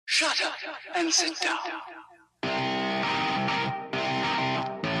Shut up and sit down.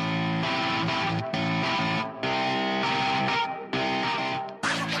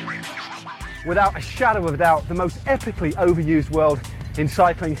 Without a shadow of a doubt, the most epically overused word in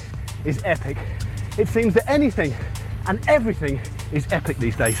cycling is epic. It seems that anything and everything is epic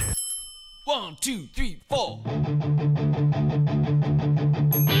these days. 1, 2, 3, 4.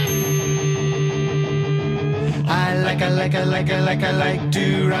 I like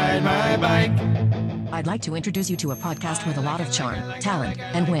to ride my bike. I'd like to introduce you to a podcast with a lot of charm, talent,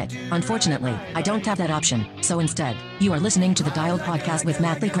 and wit. Unfortunately, I don't have that option, so instead, you are listening to the Dialed Podcast with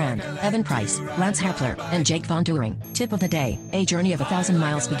Matt Legrand, Evan Price, Lance Hepler, and Jake Von Doering. Tip of the day, a journey of 1,000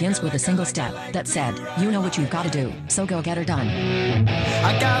 miles begins with a single step. That said, you know what you've got to do, so go get her done.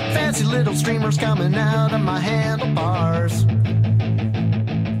 I got fancy little streamers coming out of my handlebars.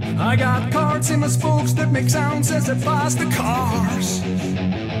 I got carts in my spokes that make sounds as I pass the cars.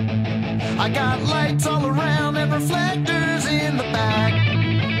 I got lights all around and reflectors in the back.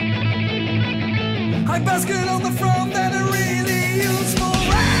 I basket on the front that I really use for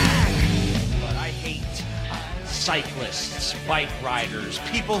rack. But I hate cyclists, bike riders,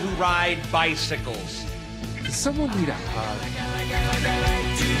 people who ride bicycles. Does someone need a hug?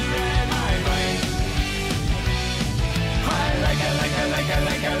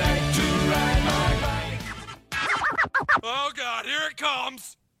 Oh God, here it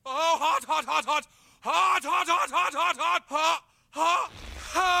comes! Oh, hot, hot, hot, hot, hot, hot, hot, hot, hot, hot, hot, hot,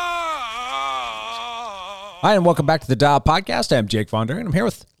 hot. Hi, and welcome back to the Dial Podcast. I'm Jake Von Doering. I'm here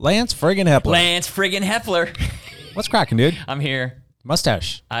with Lance friggin' Hepler. Lance friggin' Heffler. What's cracking, dude? I'm here.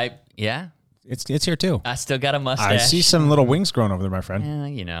 Mustache. It's here too. I still got a mustache. I see some little wings growing over there, my friend. Yeah,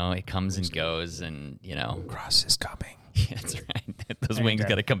 you know, it comes and goes, and you know. Cross is coming. That's right. Those wings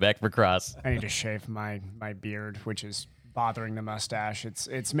got to come back for Cross. I need to shave my beard, which is bothering the mustache.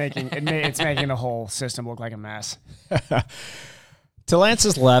 It's making the whole system look like a mess. To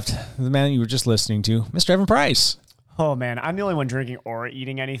Lance's left, the man you were just listening to, Mr. Evan Price. Oh man, I'm the only one drinking or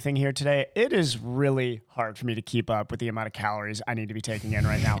eating anything here today. It is really hard for me to keep up with the amount of calories I need to be taking in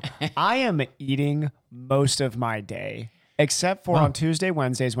right now. I am eating most of my day, except for on Tuesday,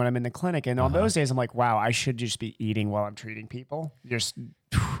 Wednesdays when I'm in the clinic. And on those days, I'm like, wow, I should just be eating while I'm treating people.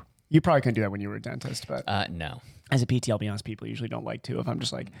 You probably couldn't do that when you were a dentist, but No. as a PT, I'll be honest, people usually don't like to. If I'm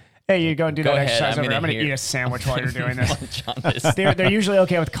just like, hey, you go and do Go that ahead, exercise I'm over. I'm gonna going to eat a sandwich while you're doing this. Munch on this. They're usually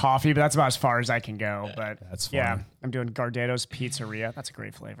okay with coffee, but that's about as far as I can go. But That's yeah, fine. I'm doing Gardetto's Pizzeria. That's a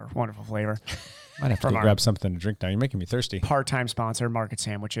great flavor, wonderful flavor. Might have to From go our- grab something to drink now. You're making me thirsty. Part-time sponsor, Market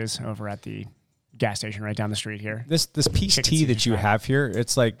Sandwiches, over at the gas station right down the street here. This peace Chicken tea that Caesar you salad. have here,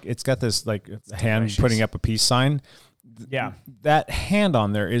 it's got this like hand delicious. putting up a peace sign. Yeah. That hand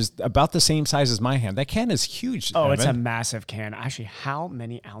on there is about the same size as my hand. That can is huge. Oh, it's a Evan. massive can. Actually, how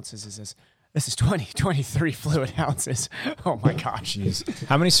many ounces is this? This is 23 fluid ounces. Oh my gosh. Jeez.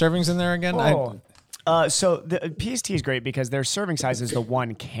 How many servings in there again? So the PST is great because their serving size is the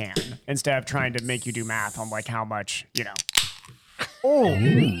one can instead of trying to make you do math on like how much, you know.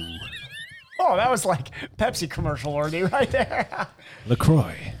 Oh, that was like Pepsi commercial worthy right there.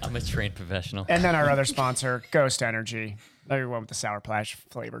 LaCroix. I'm a trained professional. And then our other sponsor, Ghost Energy. They went with the Sour Patch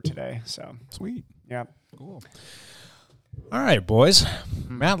flavor today. So Sweet. yeah, Cool. All right, boys.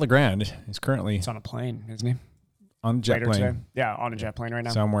 Matt Legrand is currently it's on a plane, isn't he? on a jet Later today. plane Yeah, on a jet plane right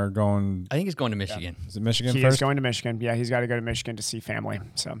now. somewhere going. I think he's going to Michigan. Is it Michigan He first? is going to Michigan. Yeah, he's got to go to Michigan to see family.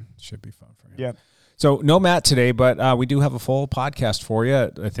 So Should be fun for him. yeah. So no Matt today, but we do have a full podcast for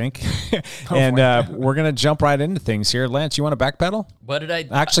you, I think. And we're going to jump right into things here. Lance, you want to backpedal? What did I?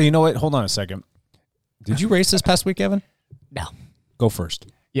 Actually, you know what? Hold on a second. Did you race this past week, Evan? No. Go first.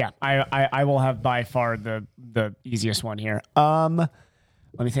 Yeah, I will have by far the easiest one here.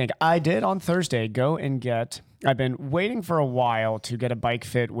 Let me think. I did on Thursday go and get. I've been waiting for a while to get a bike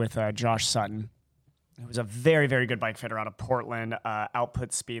fit with Josh Sutton. It was a very, very good bike fitter out of Portland,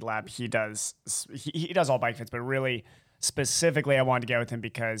 Output Speed Lab. He does all bike fits, but really specifically, I wanted to go with him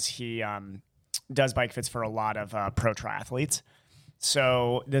because he does bike fits for a lot of pro triathletes.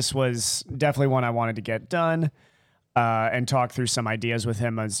 So this was definitely one I wanted to get done. And talk through some ideas with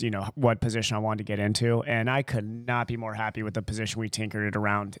him as, you know, what position I wanted to get into. And I could not be more happy with the position we tinkered it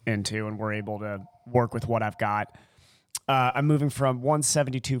around into, and we're able to work with what I've got. I'm moving from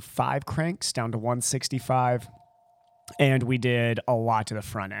 172.5 cranks down to 165. And we did a lot to the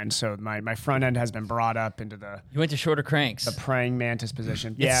front end. So my front end has been brought up into the You went to shorter cranks. praying mantis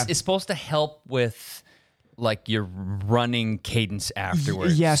position. It's supposed to help with like your running cadence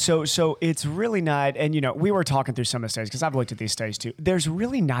afterwards. Yeah, so it's really not, and we were talking through some of the studies because I've looked at these studies too. There's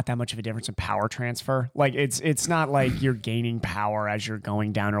really not that much of a difference in power transfer. Like it's not like you're gaining power as you're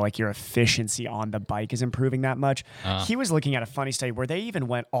going down, or like your efficiency on the bike is improving that much. He was looking at a funny study where they even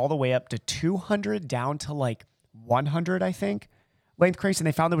went all the way up to 200 down to like 100, I think, length increase, and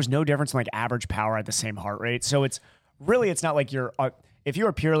they found there was no difference in like average power at the same heart rate. So it's not like you're. If you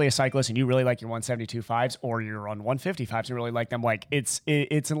are purely a cyclist and you really like your 172.5s, or you're on 155s and really like them, like it's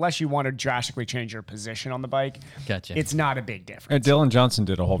unless you want to drastically change your position on the bike, gotcha. It's not a big difference. And Dylan Johnson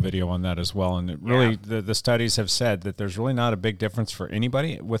did a whole video on that as well, and it really the studies have said that there's really not a big difference for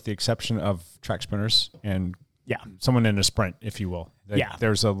anybody, with the exception of track sprinters and someone in a sprint, if you will.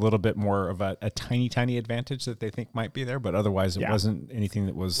 There's a little bit more of a tiny advantage that they think might be there, but otherwise it wasn't anything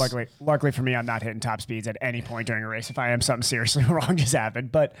that was... Luckily for me, I'm not hitting top speeds at any point during a race. If I am, something seriously wrong just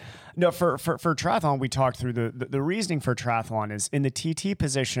happened. But no, for triathlon, we talked through the reasoning for triathlon is in the TT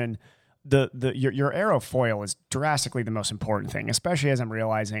position, your aerofoil is drastically the most important thing, especially as I'm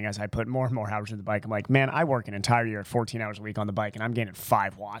realizing as I put more and more hours into the bike. I'm like, man, I work an entire year at 14 hours a week on the bike, and I'm gaining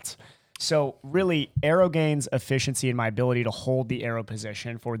 5 watts. So really, aero gains efficiency and my ability to hold the aero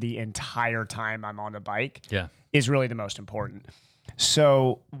position for the entire time I'm on the bike is really the most important.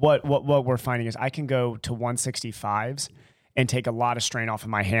 So what we're finding is I can go to 165s and take a lot of strain off of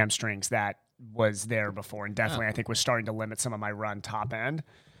my hamstrings that was there before, and definitely I think was starting to limit some of my run top end.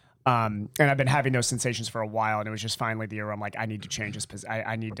 And I've been having those sensations for a while, and it was just finally the year where I'm like, I need to change this because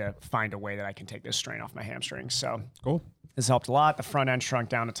I need to find a way that I can take this strain off my hamstrings. So cool. This helped a lot. The front end shrunk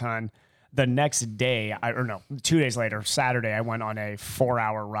down a ton. The next day, 2 days later, Saturday, I went on a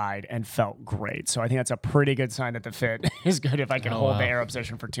 4-hour ride and felt great. So I think that's a pretty good sign that the fit is good if I can hold the aero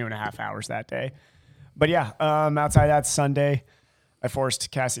position for 2.5 hours that day. But yeah, outside that, Sunday, I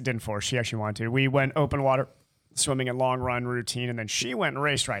forced Cassie, didn't force, she actually wanted to. We went open water swimming and long run routine, and then she went and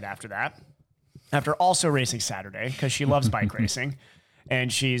raced right after that, after also racing Saturday because she loves bike racing.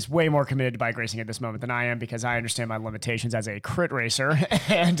 And she's way more committed to bike racing at this moment than I am, because I understand my limitations as a crit racer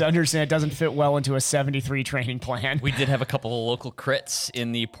and understand it doesn't fit well into a 73 training plan. We did have a couple of local crits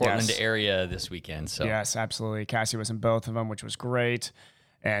in the Portland area this weekend. So yes, absolutely. Cassie was in both of them, which was great.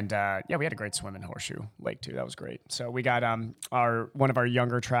 And we had a great swim in Horseshoe Lake too. That was great. So we got one of our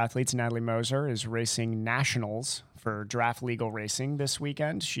younger triathletes, Natalie Moser, is racing nationals for draft legal racing this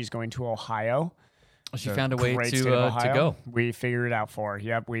weekend. She's going to Ohio. She found a way to go. We figured it out for her.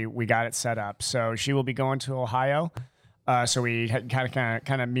 Yep, we got it set up. So she will be going to Ohio. So we had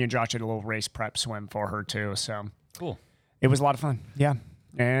kind of me and Josh did a little race prep swim for her too. So cool. It was a lot of fun. Yeah,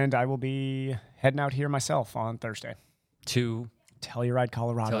 and I will be heading out here myself on Thursday to Telluride,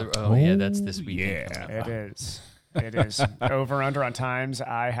 Colorado. Yeah, that's this weekend. Yeah, it is. It is. Over under on times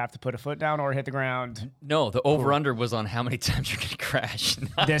I have to put a foot down or hit the ground. No, the over under was on how many times you're going to crash.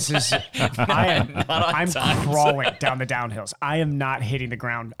 I'm crawling down the downhills. I am not hitting the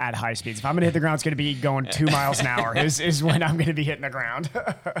ground at high speeds. If I'm going to hit the ground, it's going to be going 2 miles an hour is when I'm going to be hitting the ground.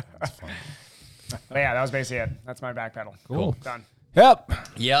 That's fun. But yeah, that was basically it. That's my back pedal. Cool. Done. Yep.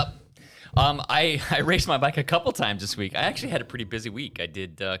 I raced my bike a couple times this week. I actually had a pretty busy week. I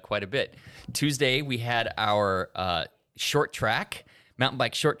did quite a bit. Tuesday, we had our mountain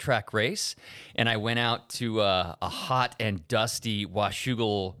bike short track race, and I went out to a hot and dusty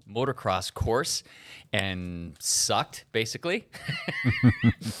Washougal motocross course and sucked, basically.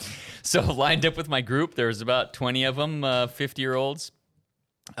 So lined up with my group. There was about 20 of them, 50-year-olds.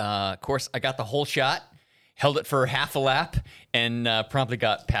 Of course, I got the whole shot. Held it for half a lap and promptly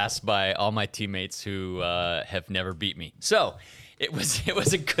got passed by all my teammates who have never beat me. So it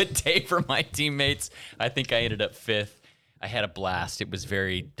was a good day for my teammates. I think I ended up 5th. I had a blast. It was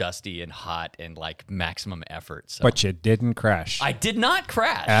very dusty and hot and like maximum effort. So. But you didn't crash. I did not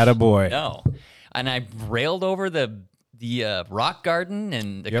crash. Attaboy. No. And I railed over the rock garden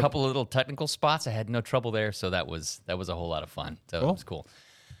and a couple of little technical spots. I had no trouble there. So that was a whole lot of fun. So It was cool.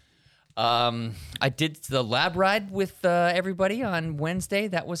 I did the lab ride with everybody on Wednesday.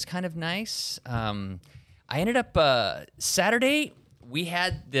 That was kind of nice. I ended up Saturday. We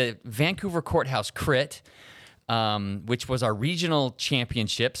had the Vancouver Courthouse Crit, which was our regional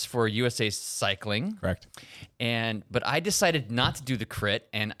championships for USA Cycling. Correct. But I decided not to do the crit,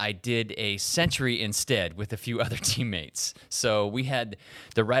 and I did a century instead with a few other teammates. So we had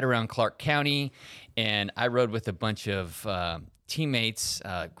the ride around Clark County, and I rode with a bunch of teammates,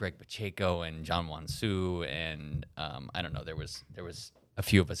 Greg Pacheco and John Wansu, and I don't know, there was a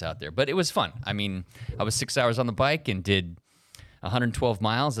few of us out there, but it was fun. I mean, I was 6 hours on the bike and did 112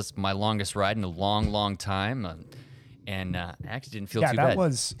 miles. That's my longest ride in a long, long time, and I actually didn't feel too bad.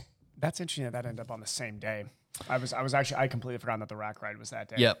 That's interesting that ended up on the same day. I completely forgot that the rack ride was that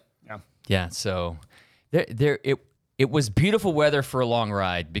day. Yep. Yeah. Yeah. So it was beautiful weather for a long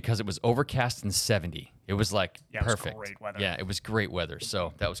ride because it was overcast and 70. It was like perfect. It was great weather. Yeah, it was great weather.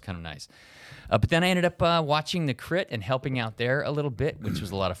 So that was kind of nice. But then I ended up watching the crit and helping out there a little bit, which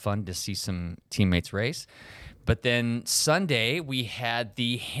was a lot of fun to see some teammates race. But then Sunday, we had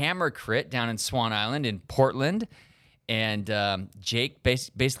the Hammer Crit down in Swan Island in Portland. And Jake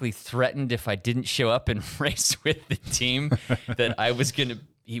basically threatened if I didn't show up and race with the team that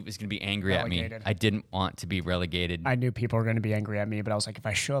he was gonna be angry Relegated. at me. I didn't want to be relegated. I knew people were going to be angry at me, but I was like, if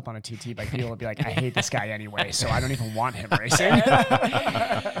I show up on a TT bike, people will be like, I hate this guy anyway, so I don't even want him racing.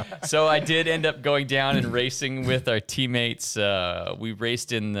 So I did end up going down and racing with our teammates. We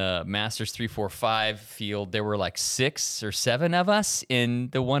raced in the Masters 345 field. There were like 6 or 7 of us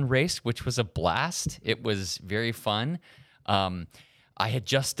in the one race, which was a blast. It was very fun. I had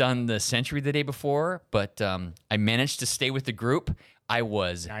just done the Century the day before, but I managed to stay with the group. I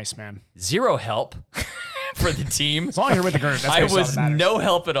was nice, man. Zero help for the team. As long as you're with the group, that's I was no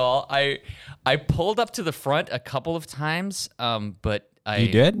help at all. I pulled up to the front a couple of times, but You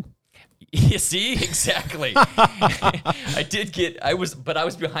did? You see, exactly. I was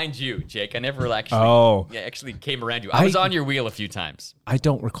behind you, Jake. I never actually came around you. I was on your wheel a few times. I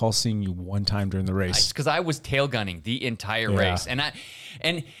don't recall seeing you one time during the race. Because I was tail gunning the entire race, and I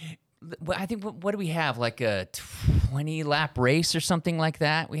think what do we have, like a 20 lap race or something like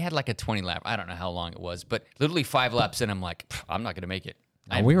that? We had like a 20 lap. I don't know how long it was, but literally 5 laps in, I'm like, I'm not going to make it.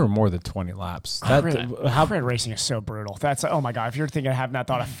 We were more than 20 laps. Hybrid racing is so brutal. That's oh my god! If you're thinking of having that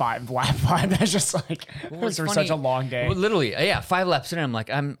thought of lap 5, that's just like it was such a long day. Well, literally, 5 laps in, I'm like,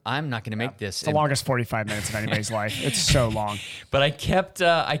 I'm not going to make this. It's the longest 45 minutes of anybody's life. It's so long. But I kept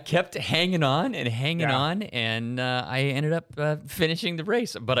hanging on, and I ended up finishing the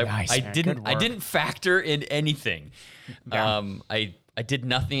race. But I didn't factor in anything. Yeah. I did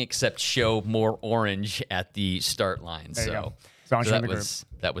nothing except show more orange at the start line. So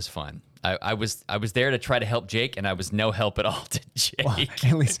that was fun. I was there to try to help Jake, and I was no help at all to Jake. Well,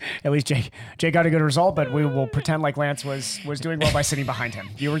 at least Jake got a good result, but we will pretend like Lance was doing well by sitting behind him.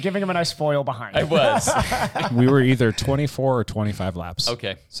 You were giving him a nice foil behind. I was. We were either 24 or 25 laps.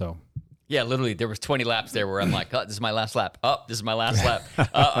 Okay. So. Yeah, literally, there was 20 laps there where I'm like, oh, this is my last lap. Oh, this is my last lap.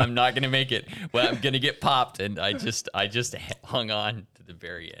 I'm not going to make it. Well, I'm going to get popped. And I just hung on to the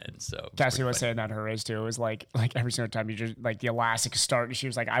very end. So Cassie was saying that in her race too. It was like every single time you just like the elastic start. And she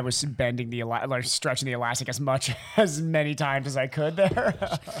was like, I was bending stretching the elastic as many times as I could there.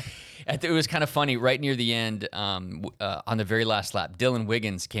 It was kind of funny. Right near the end, on the very last lap, Dylan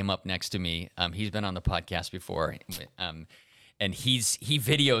Wiggins came up next to me. He's been on the podcast before. And he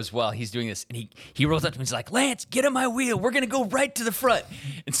videos while he's doing this, and he rolls up to me. He's like, "Lance, get on my wheel. We're gonna go right to the front."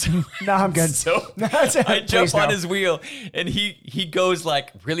 And so, no, I'm good. So I jump on his wheel, and he goes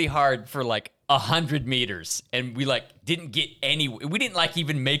like really hard for like 100 meters, and we like didn't get any. We didn't like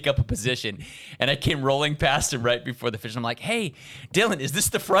even make up a position, and I came rolling past him right before the finish. I'm like, "Hey, Dylan, is this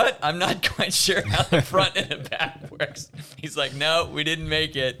the front? I'm not quite sure how the front and the back works." He's like, "No, we didn't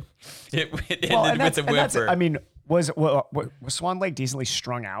make it. It ended with a whimper." I mean. Was Swan Lake decently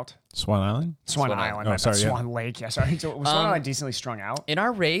strung out? Swan Island? Swan Island. Oh, sorry, Swan Lake. Yeah, sorry. So was Swan Island decently strung out? In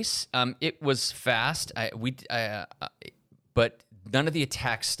our race, it was fast. But none of the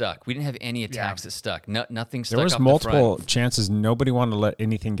attacks stuck. We didn't have any attacks that stuck. Nothing stuck. There was up multiple the front. chances. Nobody wanted to let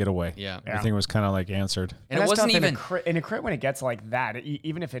anything get away. Yeah. Everything was kind of like answered. And it wasn't even in a crit when it gets like that.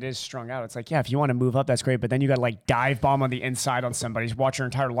 Even if it is strung out, it's like, yeah, if you want to move up, that's great. But then you got to like dive bomb on the inside on somebody, watch your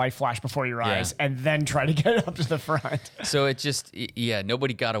entire life flash before your eyes, and then try to get up to the front. So it just,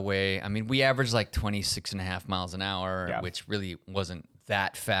 nobody got away. I mean, we averaged like 26.5 miles an hour, which really wasn't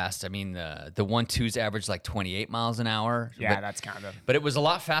that fast. I mean, the 1-2s averaged like 28 miles an hour. Yeah, that's kind of. But it was a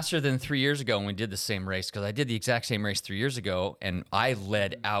lot faster than 3 years ago when we did the same race, because I did the exact same race 3 years ago, and I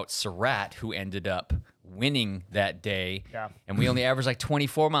led out Surratt, who ended up winning that day. Yeah. And we only averaged like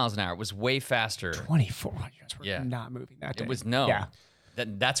 24 miles an hour. It was way faster. 24. You guys were not moving that day. It was no. Yeah.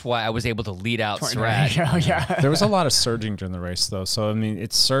 That's why I was able to lead out Surratt. Yeah. There was a lot of surging during the race, though. So, I mean,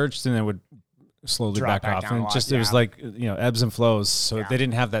 it surged and it would slowly back off, and it was like ebbs and flows. So they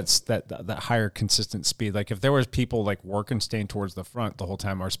didn't have that higher consistent speed. Like if there was people like working staying towards the front the whole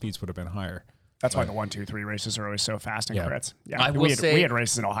time, our speeds would have been higher. That's why the 1, 2, 3 races are always so fast in crits. Yeah, we had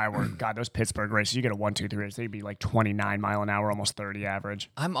races in Ohio where God, those Pittsburgh races, you get a 1, 2, 3 race, they'd be like 29 mile an hour, almost 30 average.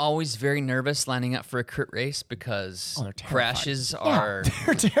 I'm always very nervous lining up for a crit race because crashes are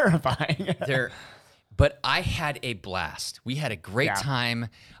they're terrifying. But I had a blast. We had a great time.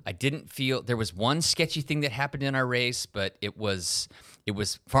 I didn't feel there was one sketchy thing that happened in our race, but it was It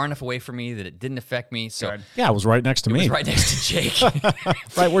was far enough away from me that it didn't affect me. So yeah, it was right next to me. It was right next to Jake.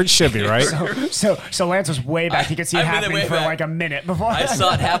 Right where it should be, right? So Lance was way back. You could see it happening for like a minute before. I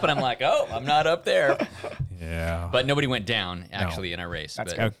saw it happen. I'm like, oh, I'm not up there. Yeah. But nobody went down actually in our race.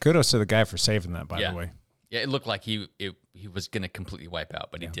 But, kudos to the guy for saving that, by the way. Yeah, it looked like he was going to completely wipe out,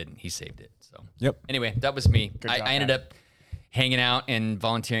 but he didn't. He saved it. So Anyway, that was me. I ended up hanging out and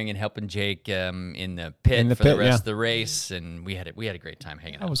volunteering and helping Jake in the pit for the rest of the race, and we had a great time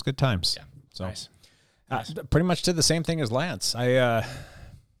hanging out. That was good times. Yeah. So nice. Pretty much did the same thing as Lance. We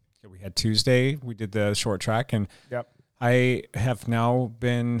had Tuesday. We did the short track, and I have now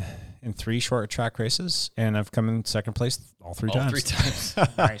been in 3 short track races, and I've come in second place all 3 times. 3 times.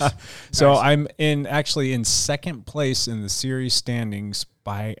 Nice. So I'm actually in second place in the series standings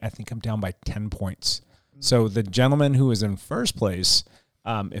I think I'm down by 10 points. So the gentleman who is in first place,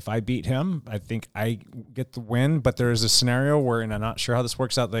 if I beat him, I think I get the win. But there is a scenario where, and I'm not sure how this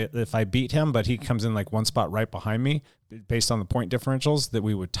works out, that if I beat him, but he comes in like 1 spot right behind me, based on the point differentials, that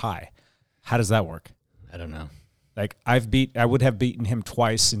we would tie. How does that work? I don't know. Like I would have beaten him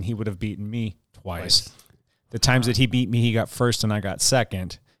twice, and he would have beaten me twice. The times that he beat me, he got first and I got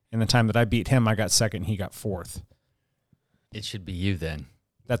second. And the time that I beat him, I got second and he got fourth. It should be you then.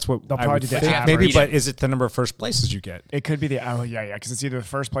 That's what they'll I probably would do the think. average. Maybe, but is it the number of first places you get? It could be because it's either the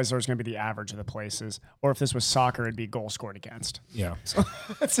first place or it's going to be the average of the places. Or if this was soccer, it'd be goal scored against. Yeah.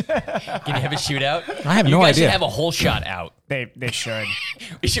 Can you have a shootout? I have you no guys idea. should have a whole shot out. They should.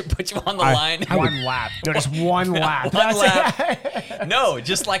 We should put you on the line. One lap. No, just one lap. One lap. No,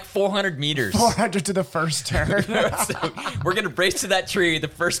 just like 400 meters. 400 to the first turn. So we're going to race to that tree. The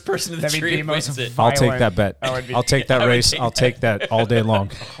first person to the tree wins it. I'll take that bet. I'll take that race. I'll take that all day long.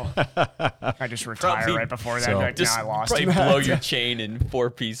 I just retire right before that. So, like, just I lost. probably blow your chain in 4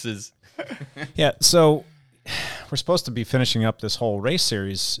 pieces. Yeah, so we're supposed to be finishing up this whole race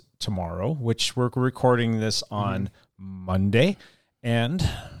series tomorrow, which we're recording this on Monday, and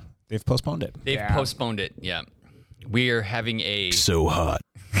they've postponed it. They've postponed it, yeah. We are having a... So hot,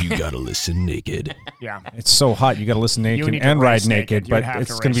 you gotta listen naked. Yeah. It's so hot, you got to listen naked and ride naked, but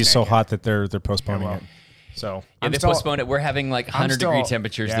it's going to be so hot that they're postponing it. So they postponed it. We're having like 100-degree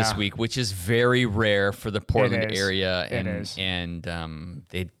temperatures this week, which is very rare for the Portland area. And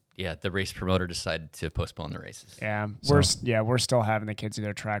the race promoter decided to postpone the races. Yeah, we're still having the kids do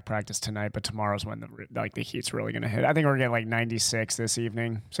their track practice tonight, but tomorrow's when the heat's really going to hit. I think we're getting like 96 this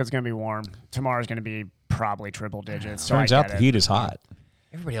evening, so it's going to be warm. Tomorrow's going to be probably triple digits. So turns out the heat is hot.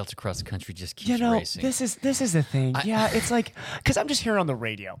 Everybody else across the country just keeps racing. This is the thing. It's like because I'm just hearing on the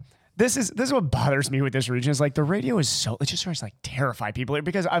radio. This is what bothers me with this region is like the radio is it just starts to like terrify people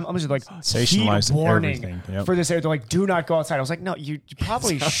because I'm just like heat warning for this area. They're like, do not go outside. I was like, no, you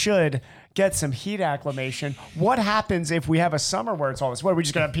probably should get some heat acclimation. What happens if we have a summer where it's all this? What are we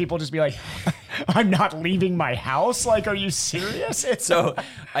just gonna have people just be like, I'm not leaving my house? Like, are you serious? So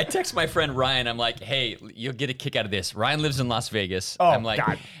I text my friend Ryan. I'm like, hey, you'll get a kick out of this. Ryan lives in Las Vegas. I'm like,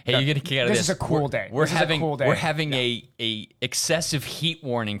 hey, you get a kick out of this. This is a cool day. We're having a excessive heat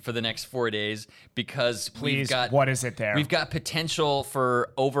warning for the next 4 days because what is it there? We've got potential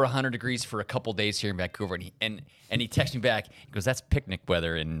for over 100 degrees for a couple days here in Vancouver. And he texts me back. He goes, that's picnic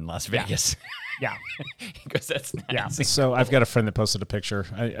weather in Las Vegas. Yeah. He goes, that's nice. Yeah. So I've got a friend that posted a picture.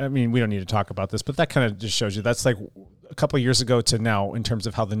 I mean, we don't need to talk about this, but that kind of just shows you that's like a couple of years ago to now in terms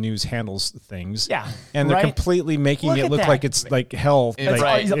of how the news handles things. Yeah. And they're completely making it look like it's like hell.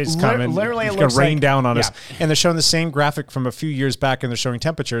 It's coming. Literally, it's going to rain down on us. And they're showing the same graphic from a few years back and they're showing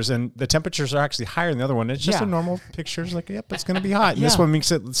temperatures and the temperatures are actually higher than the other one. It's just a normal picture. It's like, yep, it's going to be hot. And this one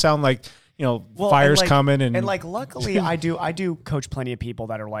makes it sound like, fire's coming and like luckily I do coach plenty of people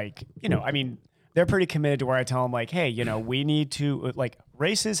that are like, I mean, they're pretty committed to where I tell them like, hey, we need to like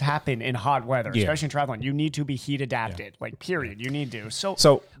races happen in hot weather, especially in triathlon. You need to be heat adapted, like period. You need to.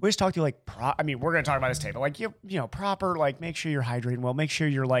 So we just talk to you like, we're going to talk about this today, but like, proper, like make sure you're hydrating well, make sure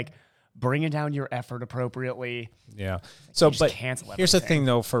you're like bringing down your effort appropriately. Yeah. So, but here's the everything. thing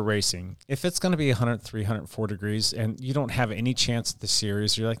though, for racing, if it's going to be 103, 104 degrees and you don't have any chance at the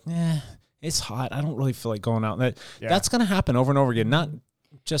series, you're like, nah, it's hot. I don't really feel like going out. That's going to happen over and over again. Not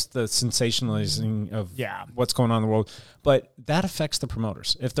just the sensationalizing of what's going on in the world, but that affects the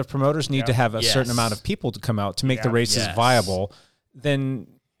promoters. If the promoters need to have a certain amount of people to come out to make the races viable, then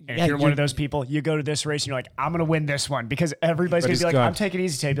if you're one of those people, you go to this race and you're like, I'm going to win this one because everybody's going to be like, I'm taking it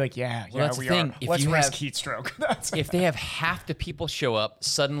easy today. Be like, that's we the thing. are. Let's risk heat stroke. If they have half the people show up,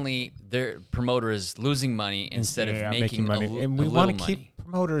 suddenly their promoter is losing money instead of making money. And we want to keep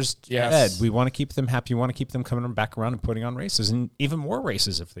promoters fed. We want to keep them happy. We want to keep them coming back around and putting on races and even more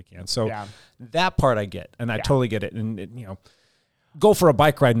races if they can. So that part I get, and I totally get it. And go for a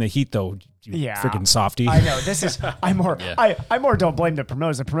bike ride in the heat, though. You freaking softy. I know. This is I more don't blame the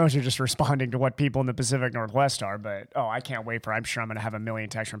promoters. The promoters are just responding to what people in the Pacific Northwest are. But I can't wait for. I'm sure I'm going to have a million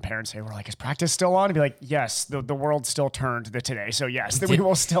texts from parents say, "We're like, is practice still on?" And be like, "Yes, the world still turned today, so yes, we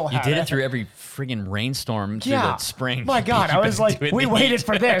will still have." You did it through every friggin' rainstorm through the spring. My God, I was like, we waited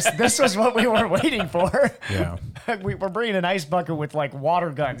for this. This was what we were waiting for. Yeah, we're bringing an ice bucket with like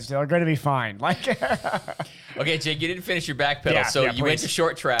water guns. They're going to be fine. Like, okay, Jake, you didn't finish your back pedal, so you went to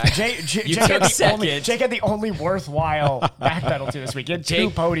short track. You took second. Jake had the only worthwhile back pedal to this week. He had 2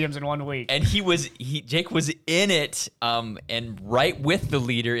 podiums in 1 week. And Jake was in it and right with the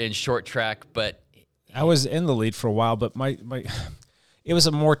leader in short track, but I was in the lead for a while, but my it was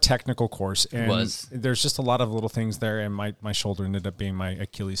a more technical course. And there's just a lot of little things there, and my shoulder ended up being my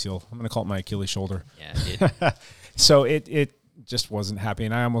Achilles heel. I'm going to call it my Achilles shoulder. Yeah, so it just wasn't happy,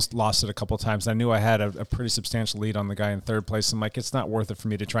 and I almost lost it a couple of times. I knew I had a pretty substantial lead on the guy in third place. I'm like, it's not worth it for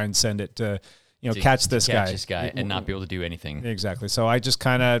me to try and send it to catch this guy and not be able to do anything. Exactly. So I just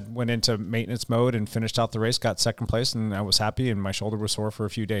kind of went into maintenance mode and finished out the race, got second place, and I was happy, and my shoulder was sore for a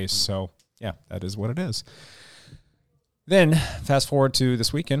few days. So, yeah, that is what it is. Then, fast forward to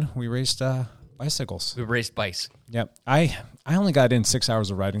this weekend, we raced bicycles. We raced bikes. Yep. I only got in 6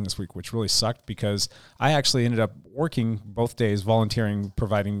 hours of riding this week, which really sucked because I actually ended up working both days, volunteering,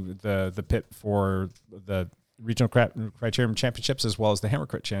 providing the pit for the Regional Criterium Championships as well as the Hammer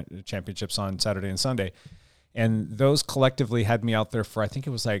Crit Championships on Saturday and Sunday. And those collectively had me out there for, I think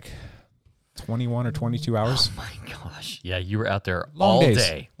it was like 21 or 22 hours. Oh my gosh. Yeah, you were out there all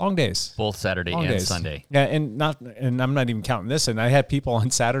day. Long days. Both Saturday and Sunday. Yeah, and I'm not even counting this. And I had people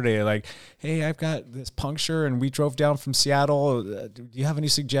on Saturday like, hey, I've got this puncture and we drove down from Seattle. Do you have any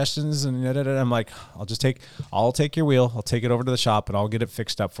suggestions? And I'm like, I'll take your wheel. I'll take it over to the shop and I'll get it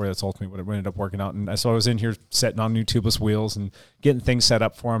fixed up for you. That's ultimately what it ended up working out. And so I was in here setting on new tubeless wheels and getting things set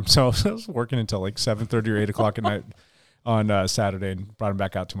up for them. So I was working until like 7:30 or 8 o'clock at night on Saturday and brought them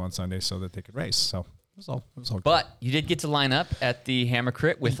back out to them on Sunday so that they could race. So it was all good. But you did get to line up at the Hammer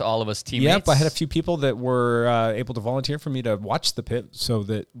Crit with all of us teammates. Yep, I had a few people that were able to volunteer for me to watch the pit so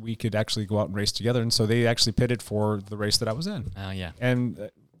that we could actually go out and race together. And so they actually pitted for the race that I was in. Oh, yeah. And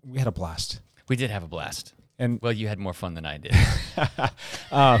we had a blast. We did have a blast. Well, you had more fun than I did.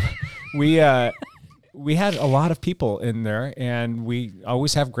 We had a lot of people in there, and we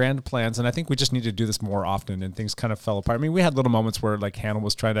always have grand plans, and I think we just need to do this more often, and things kind of fell apart. I mean, we had little moments where, like, Hannah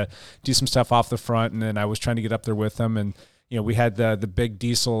was trying to do some stuff off the front, and then I was trying to get up there with them, and, we had the big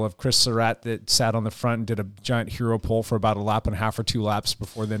diesel of Chris Surratt that sat on the front and did a giant hero pull for about a lap and a half or 2 laps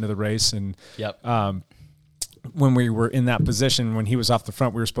before the end of the race, and when we were in that position, when he was off the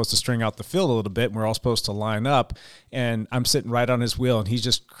front, we were supposed to string out the field a little bit, and we're all supposed to line up, and I'm sitting right on his wheel, and he's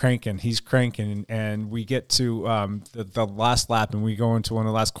just cranking, and we get to the last lap, and we go into one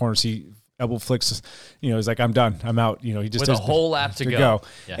of the last corners. He elbow flicks, he's like, I'm done, I'm out. He just with a whole lap to go.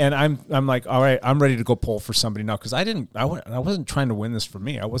 Yeah. And I'm like, all right, I'm ready to go pull for somebody now, because I wasn't trying to win this for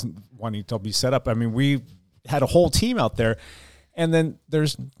me. I wasn't wanting to be set up. I mean, we had a whole team out there. And then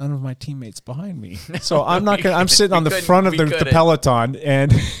there's none of my teammates behind me. So I'm sitting on the front of the peloton,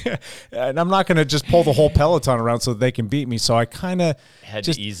 and I'm not going to just pull the whole peloton around so they can beat me. So I kind of had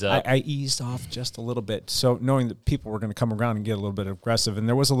to ease up. I eased off just a little bit. So knowing that people were going to come around and get a little bit aggressive. And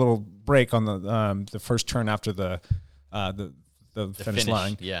there was a little break on the first turn after the finish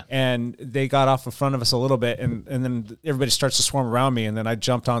line. Yeah. And they got off in front of us a little bit, and then everybody starts to swarm around me, and then I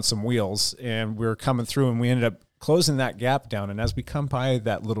jumped on some wheels, and we were coming through, and we ended up closing that gap down. And as we come by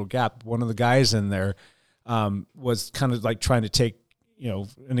that little gap, one of the guys in there was kind of like trying to take,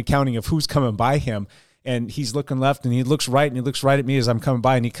 an accounting of who's coming by him. And he's looking left and he looks right, and he looks right at me as I'm coming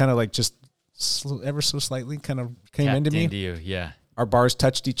by, and he kind of like just ever so slightly kind of came into me. You, yeah. Our bars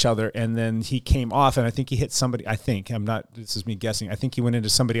touched each other, and then he came off, and I think he hit somebody. This is me guessing. I think he went into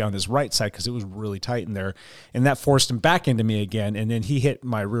somebody on his right side because it was really tight in there, and that forced him back into me again. And then he hit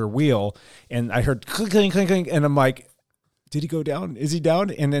my rear wheel, and I heard clink, clink, clink, clink, and I'm like, did he go down? Is he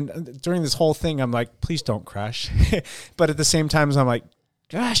down? And then during this whole thing, I'm like, please don't crash. But at the same time, I'm like,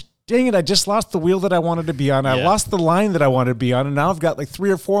 gosh, dang it, I just lost the wheel that I wanted to be on. I lost the line that I wanted to be on, and now I've got like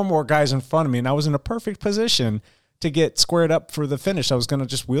 3 or 4 more guys in front of me, and I was in a perfect position to get squared up for the finish. I was going to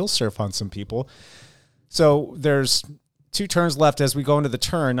just wheel surf on some people. So there's 2 turns left. As we go into the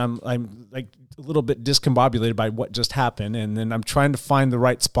turn, I'm like a little bit discombobulated by what just happened. And then I'm trying to find the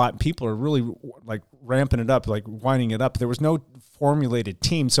right spot. People are really like ramping it up, like winding it up. There was no formulated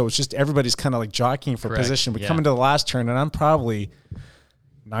team. So it's just everybody's kind of like jockeying for position. We come into the last turn, and I'm probably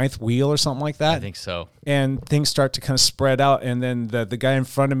 9th wheel or something like that. I think so. And things start to kind of spread out. And then the guy in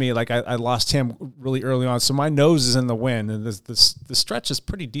front of me, like I lost him really early on. So my nose is in the wind. And the stretch is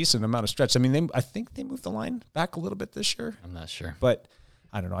pretty decent amount of stretch. I mean, I think they moved the line back a little bit this year. I'm not sure. But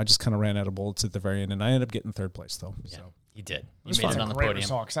I don't know. I just kind of ran out of bullets at the very end. And I ended up getting 3rd place, though. Yeah, so you did. You That's made it a on the great podium.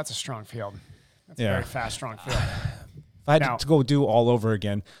 result because that's a strong field. That's Yeah. a very fast, strong field. If I had to go do all over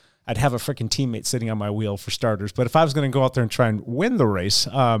again, I'd have a freaking teammate sitting on my wheel for starters. But if I was going to go out there and try and win the race,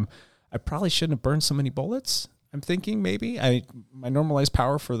 I probably shouldn't have burned so many bullets. I'm thinking maybe my normalized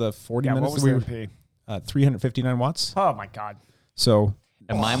power for the 40 minutes. What was the MP? 359 watts. Oh my God. So,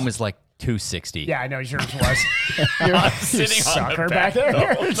 and mine was like 260. Yeah, I know yours was. You're sitting on sucker the back there.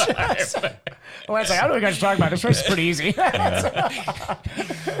 the Well, it's like, I don't know what you guys are talking about. This race is pretty easy.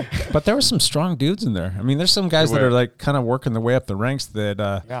 but there were some strong dudes in there. I mean, there's some guys that are like kind of working their way up the ranks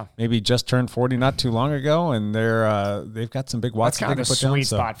that maybe just turned 40 not too long ago, and they've got some big watts. That's kind of a put down, sweet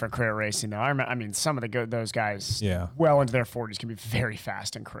spot for crit racing, though. I mean, some of those guys, well into their 40s, can be very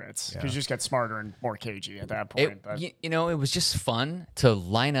fast in crits because you just get smarter and more cagey at that point. It was just fun to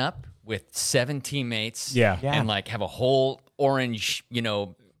line up with 7 teammates, Yeah. and like have a whole orange,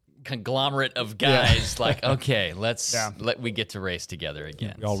 conglomerate of guys. Like, okay, we get to race together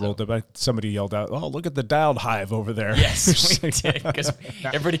again. We all rolled up. Somebody yelled out, "Oh, look at the dialed hive over there!" Yes, we did because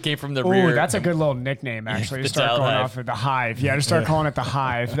everybody came from the rear. Ooh, that's a good little nickname, actually. The To start dialed going hive. off of the hive. Yeah, to start calling it the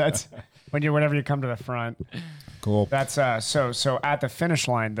hive. That's whenever you come to the front. Cool. That's so at the finish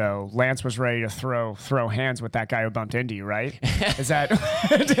line though, Lance was ready to throw hands with that guy who bumped into you, right? Is that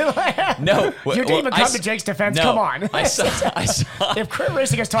No, you didn't even come to Jake's defense. No, Come on. I saw. If crit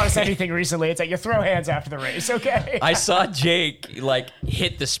racing has taught us anything recently, it's that you throw hands after the race. Okay. I saw Jake like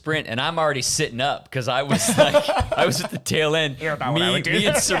hit the sprint, and I'm already sitting up because I was at the tail end. You're about what I would do. Me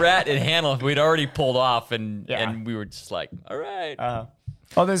and Surratt and Hannah, we'd already pulled off, and we were just like, all right.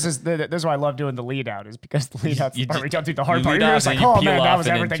 Oh, this is why I love doing the lead out, is because the lead out's the part where you jump through the hard you part. lead You're off just like, and you oh peel man, that off was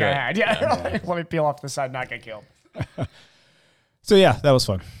and everything I enjoy had. Yeah, let me peel off the side, not get killed. So yeah, that was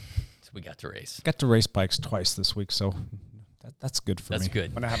fun. So we got to race. Got to race bikes twice this week, so that's good for me. That's good.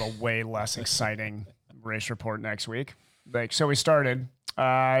 I'm gonna have a way less exciting race report next week. So we started.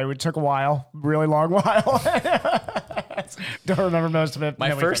 It took a while, really long while. Don't remember most of it.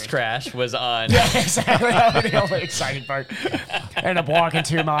 My first crash was on. Yeah, exactly. That was the only exciting part. Ended up walking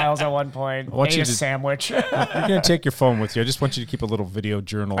 2 miles at one point. Ate a sandwich. You're gonna take your phone with you. I just want you to keep a little video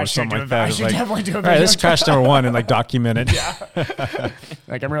journal or something like that. I should definitely do a all video. right, this is crash number 1 and like document it. Yeah.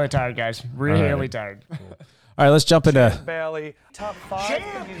 Like, I'm really tired, guys. Really tired. All right, let's jump into Bailey, top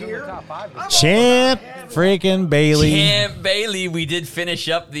 5. Champ freaking Bailey. Champ Bailey. We did finish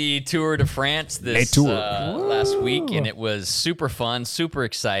up the Tour de France this last week, and it was super fun, super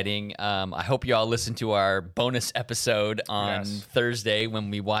exciting. I hope you all listened to our bonus episode on Thursday when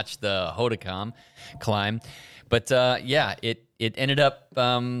we watched the Hautacam climb. But it ended up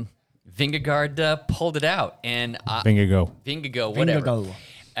Vingegaard pulled it out, and Vingegaard, whatever.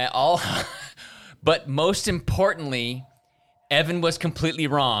 But most importantly, Evan was completely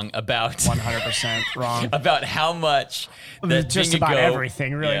wrong about 100% wrong about how much that just Vingegaard, about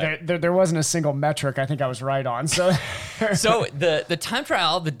everything. Really, Yeah. there wasn't a single metric I think I was right on. So, So the time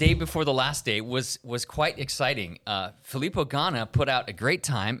trial the day before the last day was quite exciting. Filippo Ganna put out a great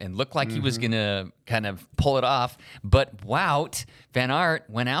time and looked like he was gonna kind of pull it off, but Wout van Aert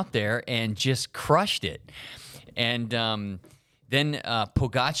went out there and just crushed it. And then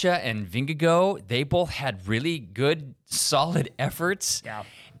Pogačar and Vingegaard, they both had really good, solid efforts. Yeah.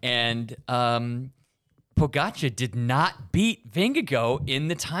 And Pogačar did not beat Vingegaard in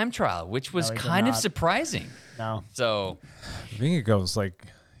the time trial, which was he did kind of not. surprising. no. So Vingegaard's like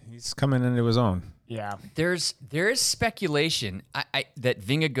he's coming into his own. Yeah. there is speculation that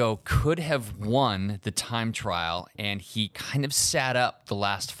Vingegaard could have won the time trial, and he kind of sat up the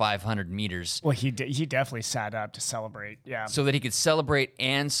last 500 meters. Well, he definitely sat up to celebrate. Yeah. So that he could celebrate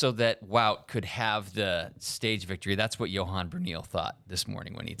and so that Wout could have the stage victory. That's what Johan Brunel thought this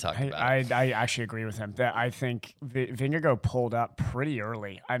morning when he talked about it. I actually agree with him. That I think Vingegaard pulled up pretty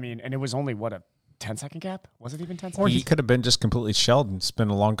early. I mean, and it was only a 10-second gap? Was it even 10 seconds? Or he could have been just completely shelled and spent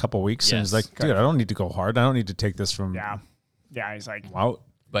a long couple weeks and Yes. he's like, dude, I don't need to go hard. I don't need to take this from Yeah, he's like, Wout.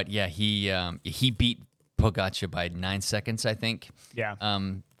 But yeah, he beat Pogačar by 9 seconds, I think. yeah.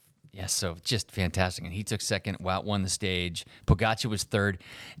 So just fantastic. And he took second. Wout won the stage. Pogačar was third.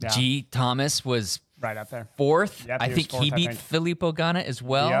 Yeah. G. Thomas was right up there. fourth. Yep, I he was think fourth, he I beat think. Filippo Ganna as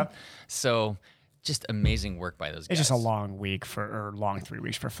well. Yep. So just amazing work by those guys. It's just a long week long 3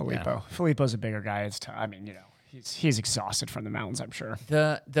 weeks for Filippo. Yeah. Filippo's a bigger guy. He's exhausted from the mountains, I'm sure.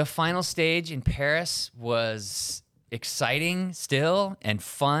 The final stage in Paris was exciting still and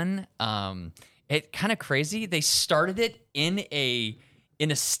fun. It kind of crazy. They started it in a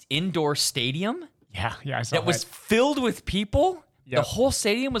indoor stadium. Yeah, I saw that was filled with people. Yep. The whole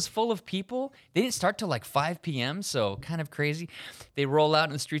stadium was full of people. They didn't start till like 5 p.m., so kind of crazy. They roll out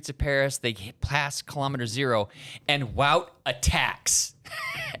in the streets of Paris. They pass kilometer zero, and Wout attacks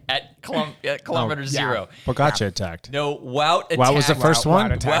at kilometer zero. Pogacar attacked. No, Wout attacked. Wout was the first one?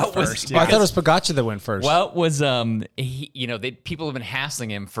 Wout was first. I thought it was Pogacar that went first. Wout was, people have been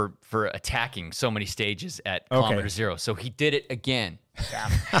hassling him for attacking so many stages at kilometer zero, so he did it again. Yeah.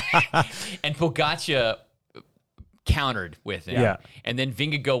 And Pogacar countered with him. Yeah. And then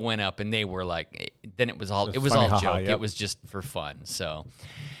Vingegaard went up, and they were like, then it was all joke. Yep. It was just for fun. So,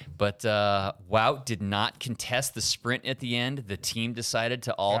 but Wout did not contest the sprint at the end. The team decided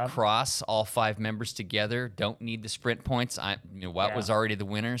to all cross, all 5 members together. Don't need the sprint points. Wout was already the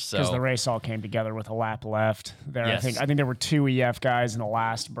winner. So because the race all came together with a lap left there. Yes. I think there were 2 EF guys in the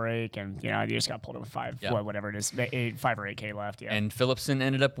last break, and you just got pulled in with 5, whatever it is, 5 or 8K left. Yeah. And Philipsen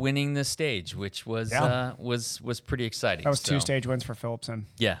ended up winning the stage, which was was pretty exciting. That was 2 stage wins for Philipsen.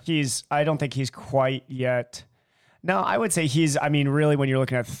 Yeah. I don't think he's quite yet. No, I would say really, when you're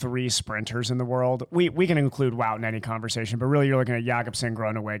looking at 3 sprinters in the world, we can include Wout in any conversation, but really you're looking at Jakobsen,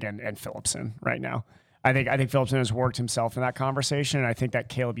 Groenewegen, and Philipsen right now. I think Philipsen has worked himself in that conversation, and I think that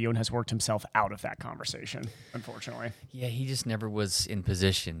Caleb Ewan has worked himself out of that conversation, unfortunately. Yeah, he just never was in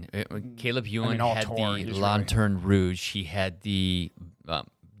position. Caleb Ewan had the Lanterne Rouge. He had the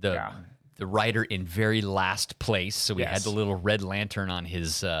rider in very last place, so he had the little red lantern on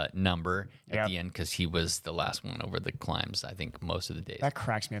his number at the end because he was the last one over the climbs, I think, most of the days. That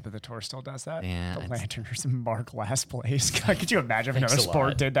cracks me up that the Tour still does that. Yeah, the lanterners mark last place. God, could you imagine if another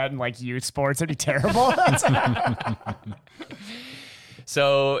sport did that in like youth sports? It'd be terrible.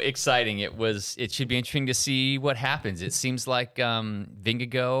 So exciting. It should be interesting to see what happens. It seems like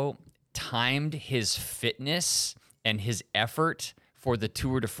Vingegaard timed his fitness and his effort for the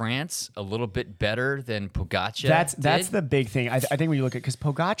Tour de France a little bit better than Pogacar. That's the big thing. I think when you look at, because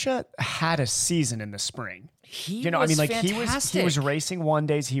Pogacar had a season in the spring. He was racing one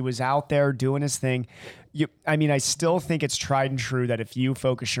days. He was out there doing his thing. I still think it's tried and true that if you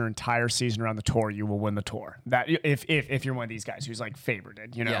focus your entire season around the Tour, you will win the Tour. That if you're one of these guys who's like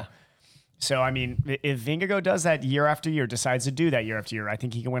favorited, Yeah. So if Vingegaard does that year after year, decides to do that year after year, I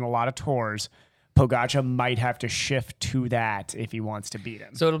think he can win a lot of Tours. Pogacar might have to shift to that if he wants to beat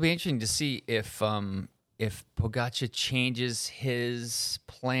him. So it'll be interesting to see if Pogacar changes his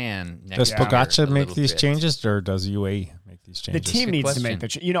plan next year. Does Pogacar make these changes, or does UAE make these changes? The team needs to make the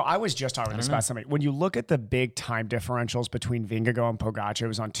change. I was just talking about somebody. When you look at the big time differentials between Vingegaard and Pogacar, it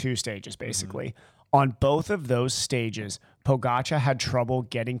was on 2 stages, basically. Mm-hmm. On both of those stages, Pogacar had trouble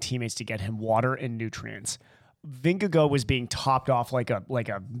getting teammates to get him water and nutrients. Vingegaard was being topped off like a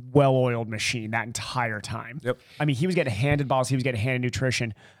well-oiled machine that entire time. Yep. He was getting handed balls. He was getting handed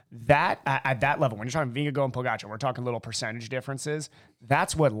nutrition. That at that level, when you're talking Vingegaard and Pogacar, we're talking little percentage differences.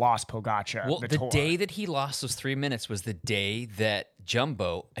 That's what lost Pogacar. Well, the day that he lost those 3 minutes was the day that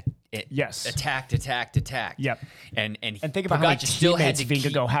Jumbo attacked. Yep. And think about how many teammates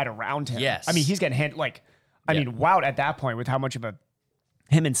Vingegaard had around him. Yes. He's getting handed Wout at that point with how much of a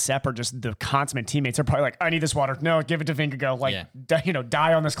him and Sepp are just the consummate teammates. They're probably like, I need this water. No, give it to Vingegaard.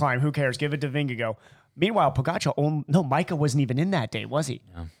 Die on this climb. Who cares? Give it to Vingegaard. Meanwhile, Pogacar, Micah wasn't even in that day, was he?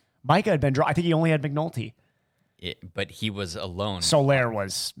 No. Micah had been I think he only had McNulty. But he was alone. Soler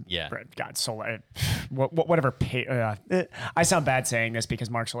was. Yeah. God, Soler. Whatever. I sound bad saying this because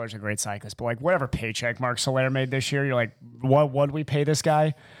Marc Soler's a great cyclist, but whatever paycheck Marc Soler made this year, you're like, what did we pay this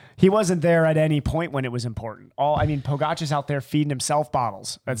guy? He wasn't there at any point when it was important. Pogacar's out there feeding himself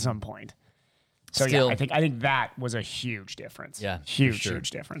bottles at some point. So I think that was a huge difference. Yeah, huge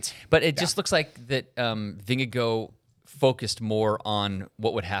difference. But it just looks like that Vingegaard focused more on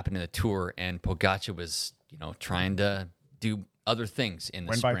what would happen in the Tour, and Pogacar was trying to do other things in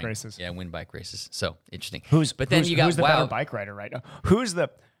the spring. Win bike races. Yeah, win bike races. So interesting. Who's the better bike rider right now? Who's the?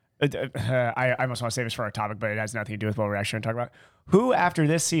 I almost want to save this for our topic, but it has nothing to do with what we're actually going to talk about. Who after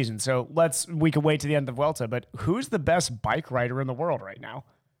this season? So we could wait to the end of the Vuelta, but who's the best bike rider in the world right now?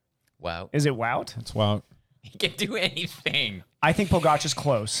 Wout. Is it Wout? It's Wout. He can do anything. I think Pogacar's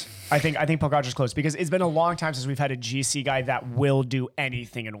close. I think Pogacar's close because it's been a long time since we've had a GC guy that will do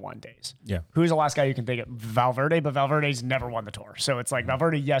anything in 1 day. Yeah. Who's the last guy you can think of? Valverde, but Valverde's never won the Tour. So it's like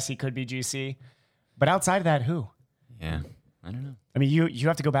Valverde, yes, he could be GC. But outside of that, who? Yeah. I don't know. You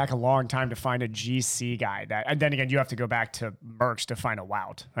have to go back a long time to find a GC guy and then again, you have to go back to Merckx to find a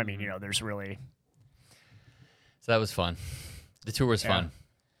Wout. There's really. So that was fun. The Tour was fun.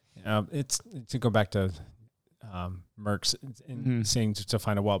 It's to go back to Merckx and seeing to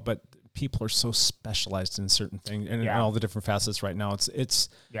find a welt, but people are so specialized in certain things and in all the different facets right now. It's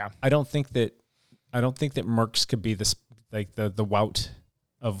I don't think that Merckx could be this like the wout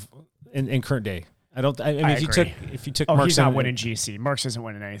of in current day. I mean, if you took Merckx, he's not winning GC. Merckx isn't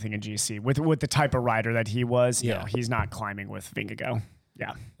winning anything in GC with the type of rider that he was. Yeah, he's not climbing with Vingegaard.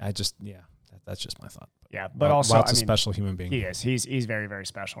 Yeah, that's just my thought. Yeah, but also Wout's a special human being. He is. He's very, very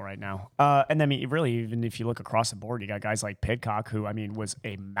special right now. And then, I mean, really, even if you look across the board, you got guys like Pidcock, who I mean was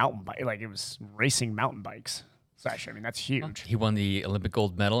a mountain bike, like it was racing mountain bikes. So actually, I mean, that's huge. He won the Olympic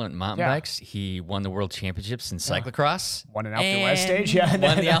gold medal in mountain bikes. He won the world championships in cyclocross. Won an Alpe d'Huez stage.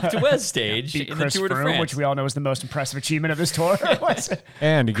 Won the Alpe d'Huez stage in the Tour de France. Which we all know is the most impressive achievement of this tour.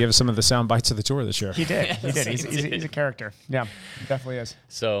 And he gave us some of the sound bites of the tour this year. He did. He did. He's a character. Yeah, he definitely is.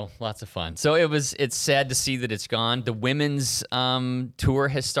 So lots of fun. So it's sad to see that it's gone. The women's tour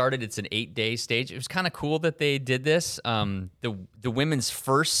has started. It's an 8-day stage. It was kind of cool that they did this. The women's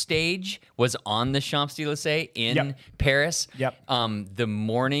first stage was on the Champs-Élysées in Paris. Yep. The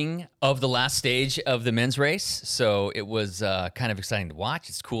morning of the last stage of the men's race. So it was kind of exciting to watch.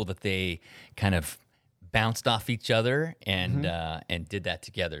 It's cool that they kind of bounced off each other and did that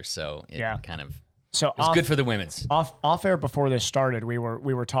together. So it kind of it was good for the women's. Off air before this started, we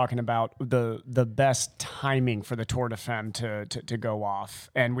were talking about the best timing for the Tour de Femme to go off,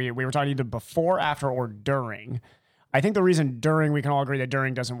 and we were talking either before, after, or during. I think the reason during, we can all agree that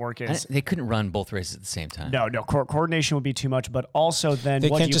during doesn't work is... They couldn't run both races at the same time. No, coordination would be too much, but also then... They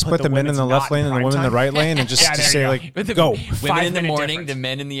can't just put the men in the left lane and the women in the right lane and just say, like, go. Women in the morning, the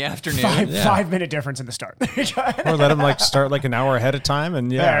men in the afternoon. 5-minute difference in the start. Or let them, like, start, like, an hour ahead of time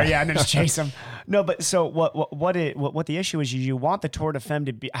and and then just chase them. No, but so what the issue is, you want the Tour de Femme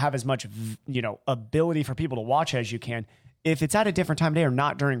to have as much, ability for people to watch as you can. If it's at a different time of day or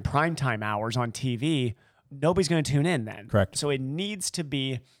not during primetime hours on TV... nobody's going to tune in then. Correct. So it needs to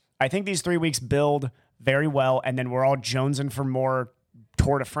be, I think these 3 weeks build very well, and then we're all jonesing for more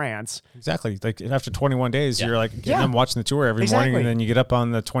Tour de France. Exactly. Like after 21 days, you're like getting them watching the tour every morning, and then you get up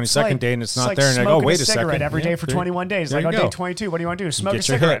on the 22nd day and it's not there, and you're like, oh, wait a second. Cigarette every day for 21 days. Like on day 22, what do you want to do? Smoke a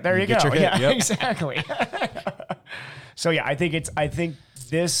cigarette. There you go. Yeah, exactly. So I think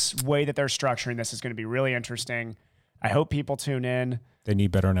this way that they're structuring this is going to be really interesting. I hope people tune in. They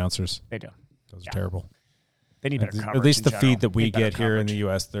need better announcers. They do. Those are terrible. They need better coverage. At least the feed that we get here in the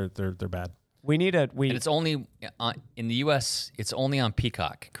U.S., they're bad. And it's only in the U.S. It's only on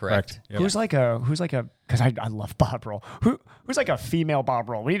Peacock, correct? Yep. Who's like a because I love Bob Roll. Who's like a female Bob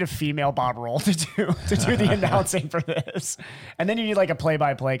Roll? We need a female Bob Roll to do the announcing for this. And then you need like a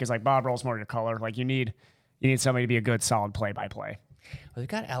play-by-play because like Bob Roll's more your color. Like you need somebody to be a good solid play-by-play. Well, they've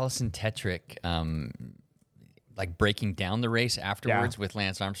got Allison Tetrick. Like breaking down the race afterwards with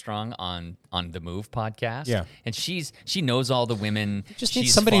Lance Armstrong on the Move podcast. Yeah. And she knows all the women. Just need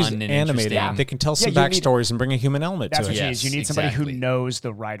somebody who's animated. They can tell some backstories and bring a human element to it. That's what she is. You need somebody who knows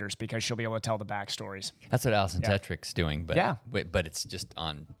the riders because she'll be able to tell the backstories. That's what Allison Tetrick's doing. But it's just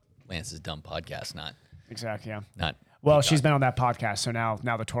on Lance's dumb podcast, not. Exactly, yeah. Not. Well, she's been on that podcast, so now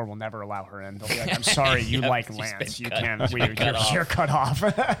the tour will never allow her in. They'll be like, I'm sorry, you like Lance. You can't. You're cut off.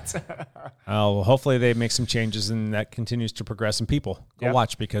 Well, hopefully they make some changes and that continues to progress and people go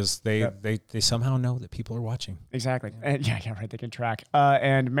watch because they somehow know that people are watching. Exactly. And right. They can track.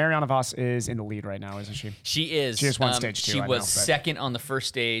 And Marianne Vos is in the lead right now, isn't she? She is. She just won stage 2. She was second on the first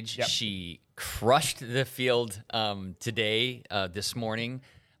stage. Yep. She crushed the field today, this morning.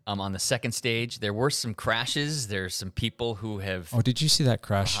 On the second stage, there were some crashes. There's some people who have. Oh, did you see that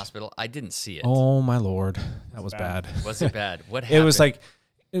crash? Hospital. I didn't see it. Oh my Lord, that was bad. Was it bad? What happened?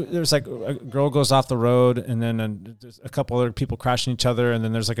 It was like a girl goes off the road, and then there's a couple other people crashing each other, and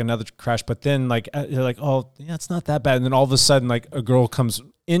then there's like another crash. But then like they're like, oh yeah, it's not that bad. And then all of a sudden, like a girl comes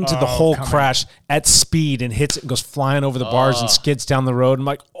into the whole crash at speed and hits it and goes flying over the bars and skids down the road. I'm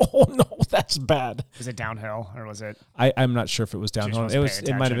like, oh no, that's bad. Was it downhill or was it? I'm not sure if it was downhill.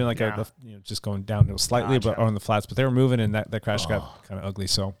 It might have been like just going downhill slightly, but on the flats. But they were moving, and that crash got kind of ugly.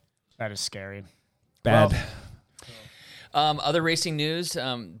 So that is scary. Bad. Other racing news: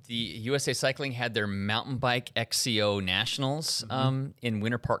 the USA Cycling had their mountain bike XCO Nationals in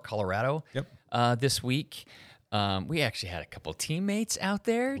Winter Park, Colorado. Yep. This week. We actually had a couple teammates out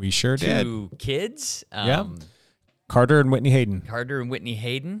there. We sure did. 2 kids. Carter and Whitney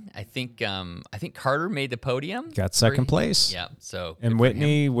Hayden. I think Carter made the podium. Got second place. Yeah. So and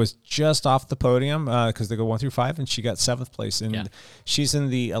Whitney was just off the podium because they go 1 through 5, and she got 7th place. And she's in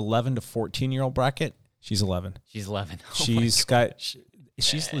the 11 to 14-year-old bracket. She's 11. She's 11. She's got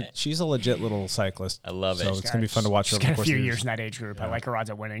She's a legit little cyclist. I love it. So it's gonna be fun to watch her. She's got a few years in that age group. I like her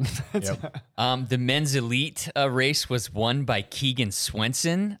odds at winning. The men's elite race was won by Keegan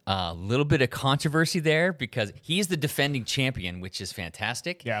Swenson. A little bit of controversy there because he's the defending champion, which is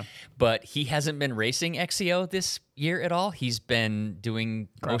fantastic. Yeah. But he hasn't been racing XCO this year at all. He's been doing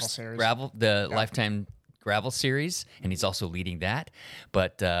Lifetime Gravel Series, and he's also leading that.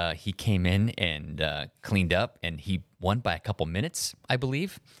 But he came in and cleaned up, and he won by a couple minutes, I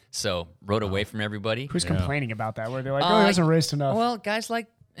believe. So rode away from everybody. Who's complaining about that? Where they're like, he hasn't raced enough. Well, guys like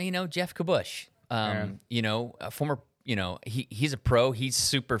Jeff Kabush, a former. He's a pro. He's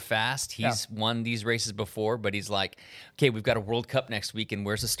super fast. He's won these races before, but he's like, okay, we've got a World Cup next week, and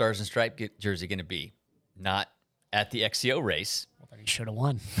where's the Stars and Stripe jersey going to be? Not at the XCO race. Then he should have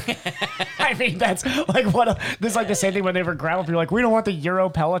won. I mean, that's like this is like the same thing when they were gravel. You're like, we don't want the Euro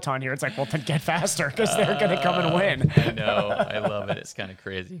Peloton here. It's like, well, then get faster because they're going to come and win. I know. I love it. It's kind of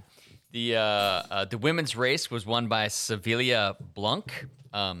crazy. The women's race was won by Sevilla Blanc.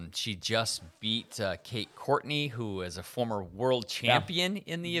 She just beat Kate Courtney, who is a former world champion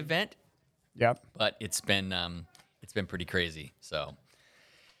in the event. Yep. But it's been pretty crazy. So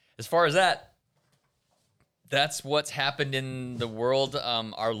as far as that's what's happened in the world.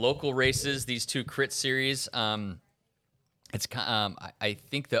 Our local races, these two crit series. I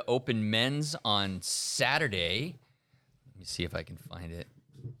think the Open Men's on Saturday. Let me see if I can find it.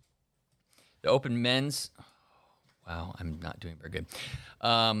 The Open Men's. Wow, I'm not doing very good.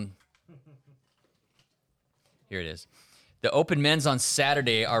 Here it is. The Open Men's on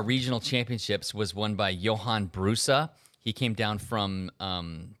Saturday, our regional championships, was won by Johan Brusa. He came down from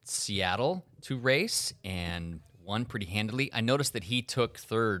Seattle to race and won pretty handily. I noticed that he took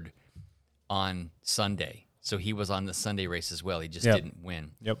third on Sunday. So he was on the Sunday race as well. He just didn't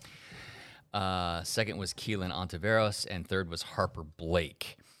win. Yep. Second was Keelan Ontiveros, and third was Harper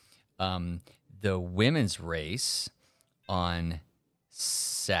Blake. The women's race on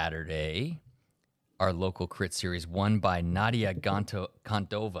Saturday, our local crit series, won by Nadia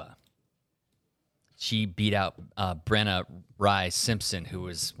Kontova. She beat out Brenna Rye Simpson, who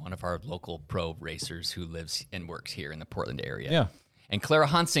is one of our local pro racers who lives and works here in the Portland area. Yeah. And Clara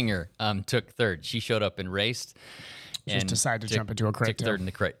Hunsinger took third. She showed up and raced. Just decided to jump into a crit. Took third in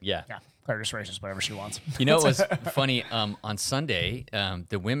the crit, yeah. Clara just races whatever she wants. You know, it was funny. On Sunday,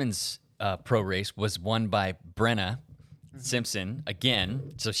 the women's pro race was won by Brenna Simpson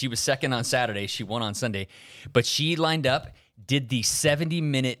again. So she was second on Saturday. She won on Sunday. But she lined up, did the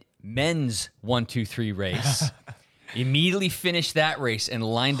 70-minute men's 1-2-3 race, immediately finished that race and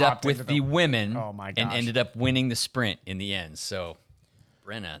lined up with the women and ended up winning the sprint in the end. So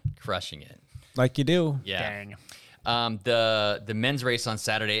Brenna crushing it. Like you do. Yeah. Dang. The men's race on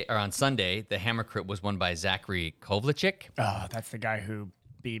Sunday, the hammer crit was won by Zachary Kovlicek. Oh, that's the guy who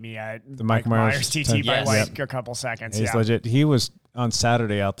beat me at the Mike Myers TT by like a couple seconds. He's legit. He was on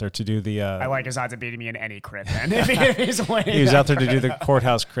Saturday out there to do the. I like his odds of beating me in any crit. Then if he's winning, he was out there to do the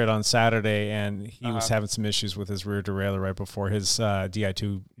courthouse crit on Saturday, and he was having some issues with his rear derailleur right before his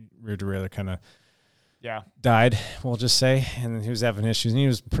Di2 rear derailleur kind of died. We'll just say, and he was having issues, and he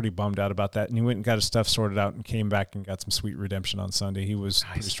was pretty bummed out about that. And he went and got his stuff sorted out, and came back and got some sweet redemption on Sunday. He was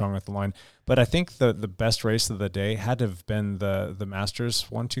pretty strong at the line. But I think the best race of the day had to have been the Masters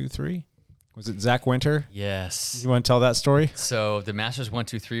 1-2-3. Was it Zach Winter? Yes. You want to tell that story? So the Masters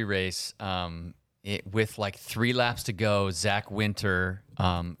 1-2-3 race, with like 3 laps to go, Zach Winter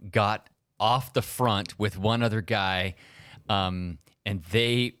got off the front with one other guy, and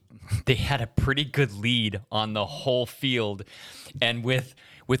they had a pretty good lead on the whole field. And with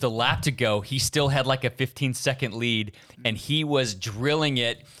a lap to go, he still had like a 15-second lead, and he was drilling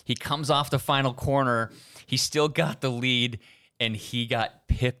it. He comes off the final corner. He still got the lead, and he got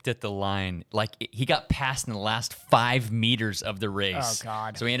pipped at the line. Like, he got passed in the last 5 meters of the race. Oh,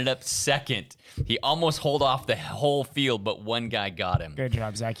 God. So he ended up second. He almost hauled off the whole field, but one guy got him. Good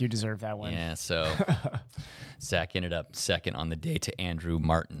job, Zach. You deserve that win. Yeah, so Zach ended up second on the day to Andrew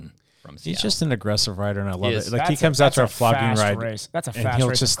Martin from Seattle. He's just an aggressive rider, and I love it. Like, he comes out to a flogging ride. Race. That's a fast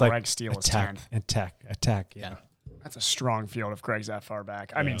race. Just Greg Steele is 10th. Attack. Yeah. That's a strong field if Greg's that far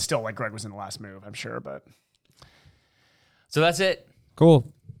back. I mean, still, like, Greg was in the last move, I'm sure, but. So that's it.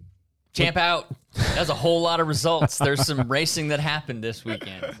 Cool. Champ out. That's a whole lot of results. There's some racing that happened this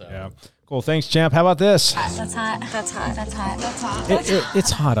weekend. So. Yeah. Cool. Thanks, Champ. How about this? That's hot. That's hot. That's hot. That's hot.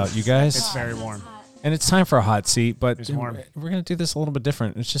 It's hot out, you guys. It's very warm. And it's time for a hot seat, but It's warm. we're going to do this a little bit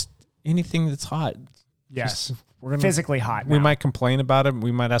different. It's just anything that's hot. Yes. We're gonna physically hot We now. might complain about it.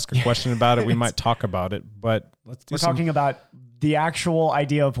 We might ask a question about it. We might talk about it, but let's do We're talking about the actual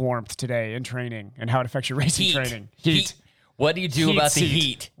idea of warmth today in training and how it affects your racing training. Heat. What do you do about the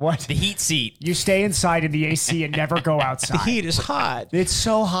heat? What? The heat seat. You stay inside in the AC and never go outside. The heat is hot. It's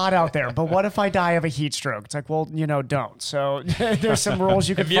so hot out there. But what if I die of a heat stroke? It's like, well, don't. So there's some rules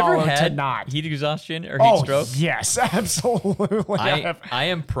you can Have you follow ever had to not. heat exhaustion or heat stroke? Yes, absolutely. I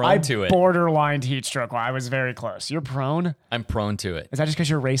am prone to it. Borderline heat stroke. Well, I was very close. You're prone? I'm prone to it. Is that just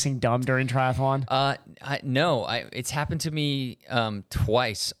because you're racing dumb during triathlon? No, it's happened to me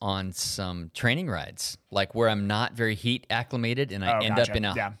twice on some training rides, like where I'm not very heat acclimated and I end up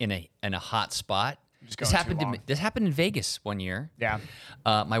in a hot spot. This happened to me. This happened in Vegas one year. Yeah.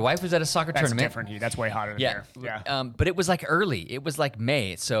 My wife was at a soccer tournament. That's different heat. That's way hotter than here. Yeah. But it was like early. It was like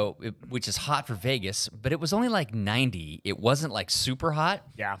May, which is hot for Vegas. But it was only like 90. It wasn't like super hot.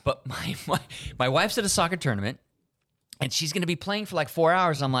 Yeah. But my wife's at a soccer tournament. And she's going to be playing for like 4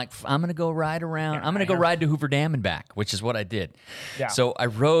 hours. I'm like, I'm going to go ride around. I'm going to go ride to Hoover Dam and back, which is what I did. Yeah. So I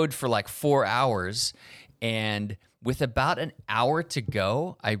rode for like 4 hours. And with about an hour to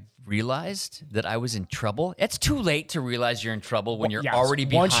go, I realized that I was in trouble. It's too late to realize you're in trouble when you're already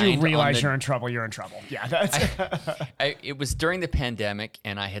behind. Once you realize you're in trouble, you're in trouble. Yeah. It was during the pandemic,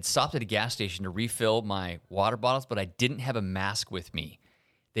 and I had stopped at a gas station to refill my water bottles, but I didn't have a mask with me.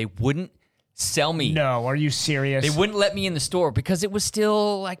 They wouldn't sell me. No, are you serious? They wouldn't let me in the store because it was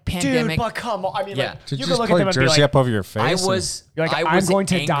still like pandemic. Dude, but come on. I mean, like, Did you you can just look pull at your them and be jersey like, up over your face? You're like, I'm going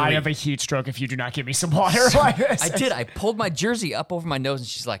to die of a heat stroke if you do not give me some water. I did. I pulled my jersey up over my nose, and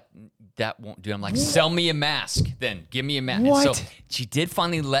she's like, that won't do. I'm like, sell me a mask then. Give me a mask. What? And so she did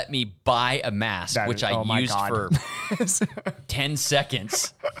finally let me buy a mask, which I used for 10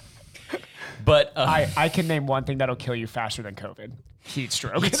 seconds. But I can name one thing that'll kill you faster than COVID. Heat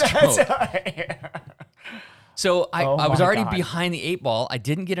stroke. So I was already behind the 8 ball. I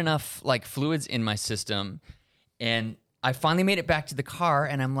didn't get enough like fluids in my system. And I finally made it back to the car,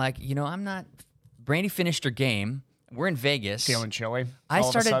 and I'm like, I'm not. Brandy finished her game. We're in Vegas. Feeling chilly. I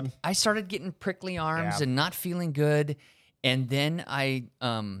started getting prickly arms and not feeling good. And then I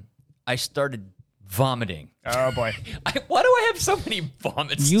started vomiting. Oh boy. Why do I have so many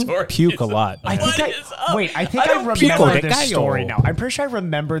vomit stories? You puke a lot. I think I remember this story now. I'm pretty sure I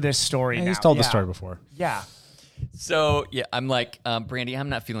remember this story now. He's told the story before. Yeah. So I'm like, Brandy, I'm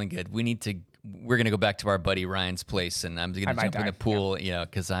not feeling good. We're going to go back to our buddy Ryan's place, and I'm going to jump in the pool,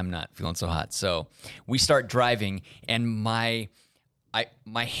 because I'm not feeling so hot. So we start driving, and my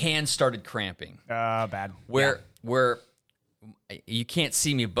hands started cramping. Bad. Where you can't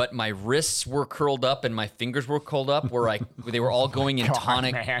see me, but my wrists were curled up and my fingers were curled up where they were all going in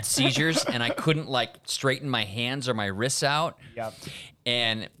tonic seizures, and I couldn't like straighten my hands or my wrists out. Yep.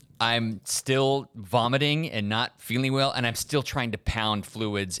 And I'm still vomiting and not feeling well, and I'm still trying to pound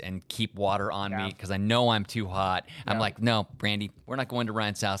fluids and keep water on me because I know I'm too hot. I'm like, no, Brandy, we're not going to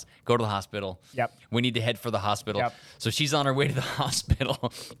Ryan's house. Go to the hospital. Yep. We need to head for the hospital. Yep. So she's on her way to the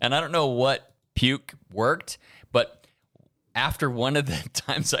hospital, and I don't know what puke worked, but after one of the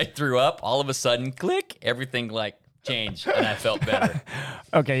times I threw up, all of a sudden, click, everything like changed, and I felt better.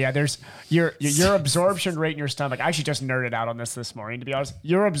 Okay, yeah, there's your absorption rate in your stomach. I actually just nerded out on this morning, to be honest.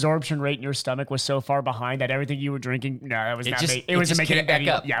 Your absorption rate in your stomach was so far behind that everything you were drinking, it wasn't making it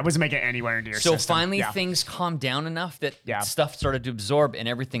anywhere into your system. So finally things calmed down enough that stuff started to absorb and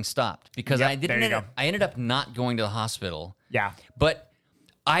everything stopped because I ended up not going to the hospital. Yeah. But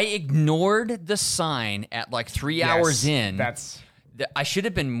I ignored the sign at like 3 hours in. I should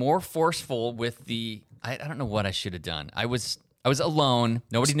have been more forceful with the. I don't know what I should have done. I was alone.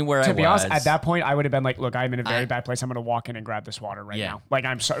 Nobody knew where I was. To be honest, at that point, I would have been like, "Look, I'm in a very bad place. I'm going to walk in and grab this water right now. Like,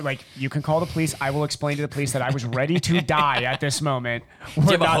 I'm sorry. Like, you can call the police. I will explain to the police that I was ready to die at this moment. Do you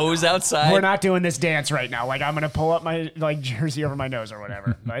have a hose outside? We're not doing this dance right now. Like, I'm going to pull up my jersey over my nose or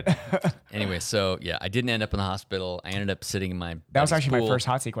whatever. But anyway, so I didn't end up in the hospital. I ended up sitting in my. That was actually pool. my first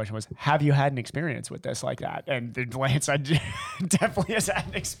hot seat question: was have you had an experience with this like that? And Lance, I definitely has had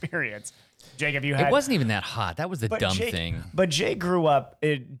an experience. Jake, have you had? It wasn't even that hot. That was the dumb thing. But Jake grew up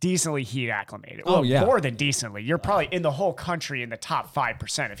decently heat acclimated. Well, more than decently. You're probably in the whole country in the top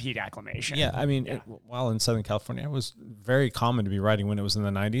 5% of heat acclimation. Yeah, I mean, while in Southern California, it was very common to be riding when it was in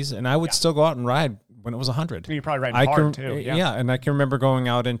the 90s, and I would still go out and ride when it was 100. You're probably riding hard too. Yeah, and I can remember going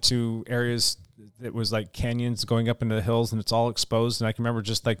out into areas that was like canyons going up into the hills, and it's all exposed, and I can remember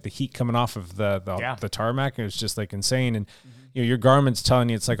just like the heat coming off of the tarmac. It was just like insane, and your Garmin's telling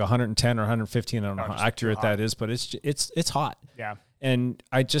you it's like 110 or 115. I don't know how accurate that is, but it's hot. Yeah. And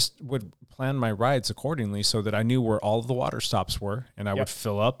I just would plan my rides accordingly so that I knew where all of the water stops were, and I would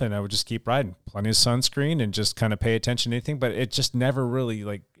fill up and I would just keep riding. Plenty of sunscreen and just kind of pay attention to anything, but it just never really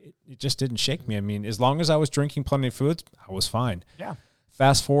it just didn't shake me. I mean, as long as I was drinking plenty of fluids, I was fine. Yeah.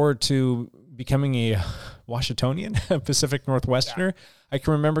 Fast forward to becoming a Washingtonian, Pacific Northwesterner. I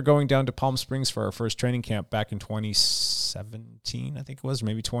can remember going down to Palm Springs for our first training camp back in 2017, I think it was, or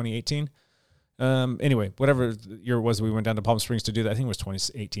maybe 2018. Anyway, whatever year it was, we went down to Palm Springs to do that. I think it was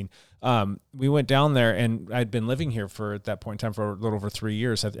 2018. We went down there, and I'd been living here for at that point in time for a little over 3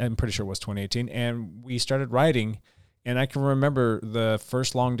 years. I'm pretty sure it was 2018. And we started riding, and I can remember the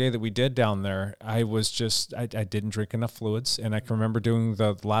first long day that we did down there. I didn't drink enough fluids, and I can remember doing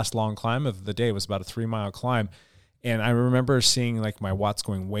the last long climb of the day. It was about a 3-mile climb. And I remember seeing like my watts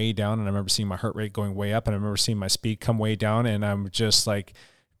going way down, and I remember seeing my heart rate going way up, and I remember seeing my speed come way down, and I'm just like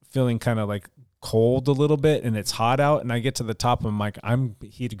feeling kind of like cold a little bit, and it's hot out, and I get to the top, and I'm like, I'm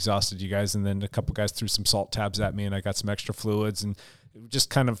heat exhausted, you guys. And then a couple guys threw some salt tabs at me, and I got some extra fluids, and just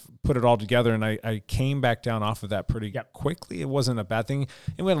kind of put it all together. And I came back down off of that pretty quickly. It wasn't a bad thing.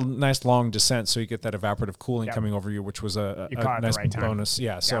 And we had a nice long descent, so you get that evaporative cooling coming over you, which was a nice bonus.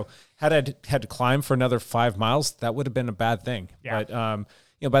 Yeah. So had I had to climb for another 5 miles, that would have been a bad thing. Yeah.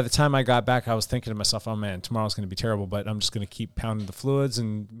 But by the time I got back, I was thinking to myself, oh man, tomorrow's going to be terrible, but I'm just going to keep pounding the fluids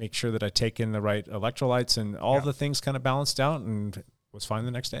and make sure that I take in the right electrolytes, and all the things kind of balanced out, and was fine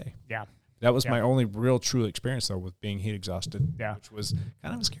the next day. Yeah. That was my only real true experience though with being heat exhausted, which was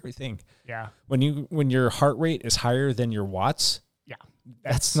kind of a scary thing. Yeah. When your heart rate is higher than your watts,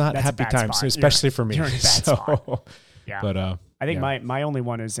 that's not happy times, especially for me. You're in a bad spot. Yeah. But I think my only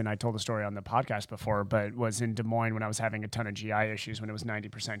one is, and I told the story on the podcast before, but was in Des Moines when I was having a ton of GI issues when it was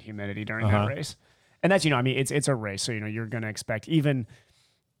 90% humidity during that race. And that's, it's a race. So, you're going to expect even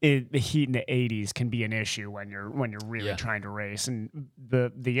the heat in the 80s can be an issue when you're really trying to race. And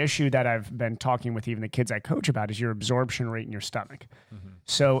the issue that I've been talking with even the kids I coach about is your absorption rate in your stomach. Mm-hmm.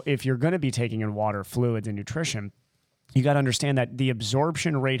 So if you're going to be taking in water, fluids, and nutrition, you got to understand that the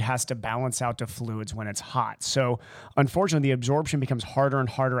absorption rate has to balance out to fluids when it's hot. So unfortunately, the absorption becomes harder and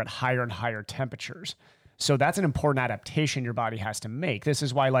harder at higher and higher temperatures. So that's an important adaptation your body has to make. This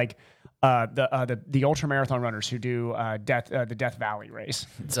is why, like, the ultramarathon runners who do the Death Valley race,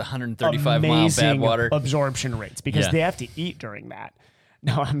 it's 135-mile bad water absorption rates, because they have to eat during that.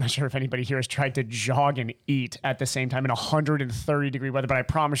 Now, I'm not sure if anybody here has tried to jog and eat at the same time in 130-degree weather, but I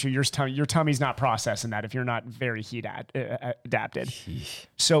promise you, your tummy's not processing that if you're not very heat adapted.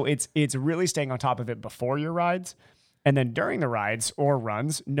 So it's really staying on top of it before your rides, and then during the rides or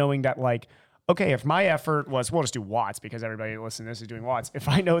runs, knowing that, like, okay, if my effort was, we'll just do watts because everybody listening to this is doing watts. If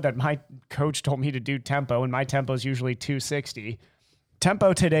I know that my coach told me to do tempo, and my tempo is usually 260,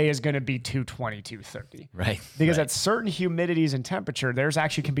 tempo today is going to be 220, 230. Right. Because at certain humidities and temperature, there's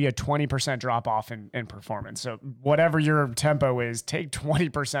actually can be a 20% drop off in performance. So whatever your tempo is, take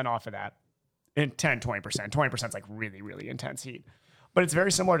 20% off of that. 20%. 20% is like really, really intense heat. But it's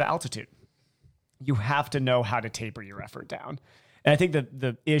very similar to altitude. You have to know how to taper your effort down. And I think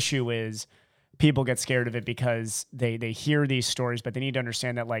the issue is people get scared of it because they hear these stories, but they need to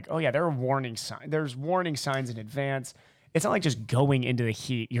understand that, like, oh yeah, there are warning signs. There's warning signs in advance. It's not like just going into the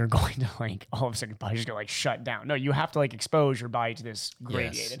heat, you're going to, like, all of a sudden your body's going to, like, shut down. No, you have to, like, expose your body to this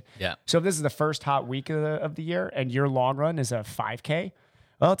gradiated. Yes. Yeah. So if this is the first hot week of the year and your long run is a 5K,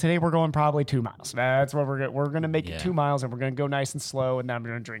 well, today we're going probably 2 miles. That's what we're going to make it 2 miles, and we're going to go nice and slow, and then I'm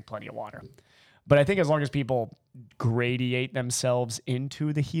going to drink plenty of water. But I think as long as people gradiate themselves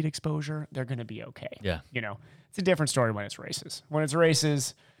into the heat exposure, they're going to be okay. Yeah. It's a different story when it's races. When it's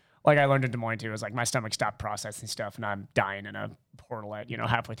races, like I learned in Des Moines too, is like my stomach stopped processing stuff and I'm dying in a portalet,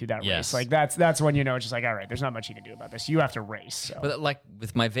 halfway through that race. Like that's when it's just like, all right, there's not much you can do about this. You have to race. So. But like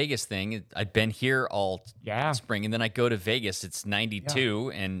with my Vegas thing, I've been here all spring, and then I go to Vegas. It's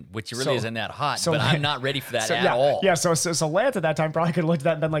 92, and which really isn't that hot. But I'm not ready for that at all. Yeah. So Lance at that time probably could have looked at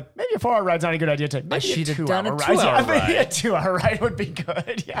that and been like, maybe a 4-hour ride's not a good idea. Maybe I should have done a 2-hour ride. Maybe a 2-hour ride would be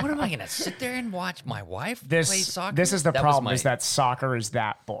good. Yeah. What am I gonna sit there and watch my wife play soccer? This is the problem: is that soccer is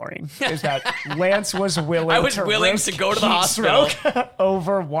that boring. Is that Lance was willing? to go to the hospital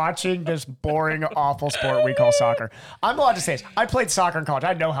over watching this boring, awful sport we call soccer. I'm allowed to say this. I played soccer in college.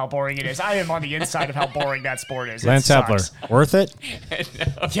 I know how boring it is. I am on the inside of how boring that sport is. Lance Epler, worth it?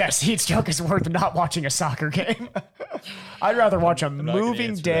 Yes, heat stroke is worth not watching a soccer game. I'd rather watch a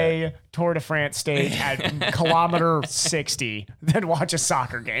moving day Tour de France stage at kilometer 60 than watch a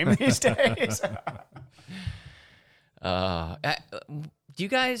soccer game these days. Do you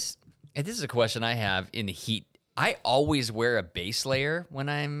guys, and this is a question I have in the heat, I always wear a base layer when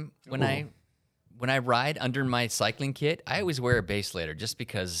I ride under my cycling kit. I always wear a base layer just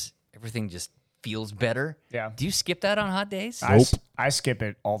because everything just feels better. Yeah. Do you skip that on hot days? Nope. I skip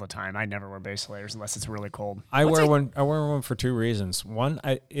it all the time. I never wear base layers unless it's really cold. I wear one for two reasons. One,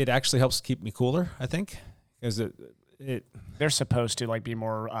 it actually helps keep me cooler, I think, because it they're supposed to, like, be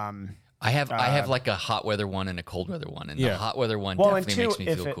more I have like a hot weather one and a cold weather one, and the hot weather one definitely makes me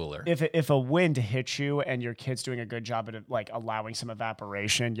feel cooler. If a wind hits you and your kid's doing a good job at like allowing some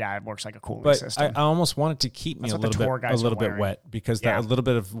evaporation, it works like a cooling system. I almost want it to keep me a little bit wet, because that a little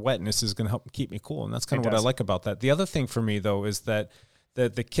bit of wetness is going to help keep me cool, and that's kind of what I like about that. The other thing for me though is that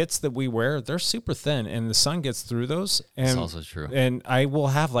the kits that we wear, they're super thin, and the sun gets through those. And that's also true. And I will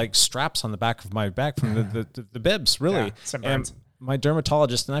have like straps on the back of my back from the bibs, really. And my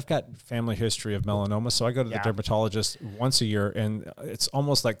dermatologist, and I've got family history of melanoma, so I go to the dermatologist once a year, and it's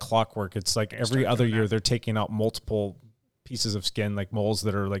almost like clockwork. It's like every other year they're taking out multiple pieces of skin, like moles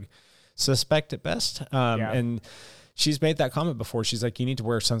that are like suspect at best. And she's made that comment before. She's like, you need to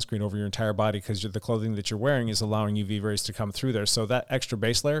wear sunscreen over your entire body because the clothing that you're wearing is allowing UV rays to come through there. So that extra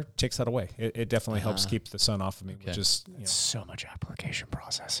base layer takes that away. It definitely helps keep the sun off of me, which is it's so much application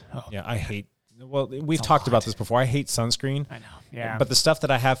process. Yeah, I hate. Well, we've talked about this before. I hate sunscreen. I know. Yeah. But the stuff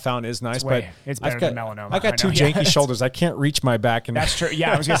that I have found is nice. It's better than melanoma. I got two janky shoulders. I can't reach my back. And that's true.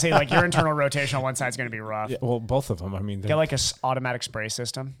 Yeah, I was gonna say like your internal rotation on one side is gonna be rough. Yeah, well, both of them. I mean, get like a automatic spray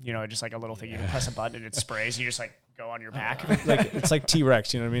system. You know, just like a little thing. You can press a button and it sprays. You just like go on your back. Like it's like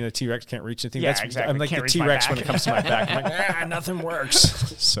T-Rex. You know what I mean? A T-Rex can't reach anything. Yeah, exactly. I'm like the T-Rex when it comes to my back. I'm like, nothing works.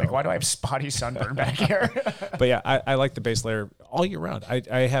 So like, why do I have spotty sunburn back here? But yeah, I like the base layer all year round.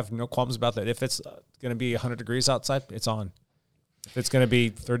 I have no qualms about that. If it's going to be 100 degrees outside, it's on. If it's going to be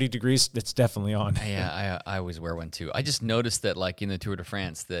 30 degrees, it's definitely on. Yeah, I always wear one too. I just noticed that like in the Tour de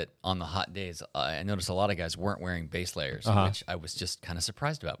France that on the hot days, I noticed a lot of guys weren't wearing base layers, which I was just kind of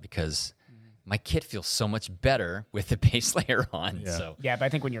surprised about because my kit feels so much better with the base layer on. Yeah. So but I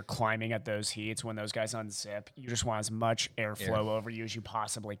think when you're climbing at those heats, when those guys unzip, you just want as much airflow over you as you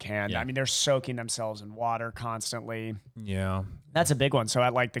possibly can. Yeah. I mean, they're soaking themselves in water constantly. Yeah. That's a big one. So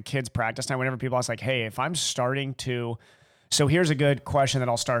at like the kids' practice time, whenever people ask like, hey, if I'm starting to... So here's a good question that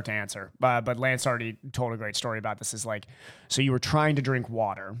I'll start to answer. But Lance already told a great story about this. Is like, so you were trying to drink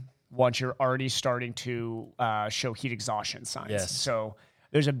water once you're already starting to show heat exhaustion signs. Yes. So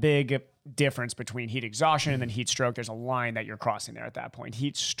there's a big difference between heat exhaustion and then heat stroke. There's a line that you're crossing there at that point.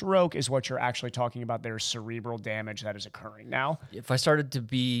 Heat stroke is what you're actually talking about. There's cerebral damage that is occurring now. if I started to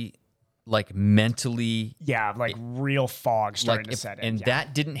be like mentally... Yeah, like real fog starting to set in. And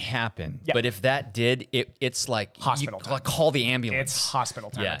that didn't happen. Yeah. But if that did, it's like... Hospital time. Like call the ambulance. It's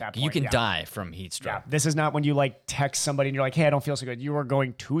hospital time at that point. You can die from heat stroke. Yeah. This is not when you like text somebody and you're like, hey, I don't feel so good. You are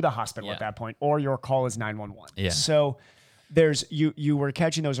going to the hospital at that point, or your call is 911. Yeah. So there's you were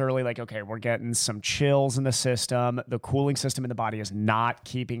catching those early, like, okay, we're getting some chills in the system. The cooling system in the body is not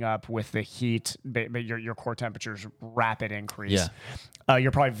keeping up with the heat, but your core temperature's rapid increase. Yeah.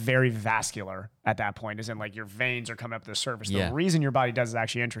 You're probably very vascular at that point, as in like your veins are coming up to the surface. Yeah. The reason your body does is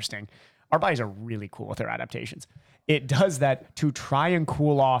actually interesting. Our bodies are really cool with their adaptations. It does that to try and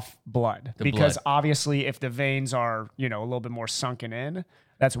cool off blood, because obviously if the veins are, a little bit more sunken in,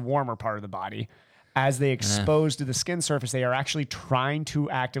 that's a warmer part of the body. As they expose to the skin surface, they are actually trying to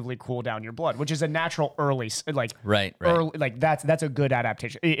actively cool down your blood, which is a natural early, like right. Early, like that's a good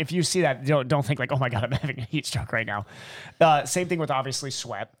adaptation. If you see that, don't think like, oh my God, I'm having a heat stroke right now. Same thing with obviously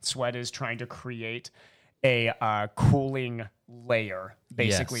sweat. Sweat is trying to create a cooling layer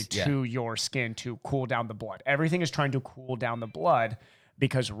basically to your skin to cool down the blood. Everything is trying to cool down the blood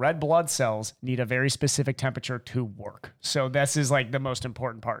because red blood cells need a very specific temperature to work. So this is like the most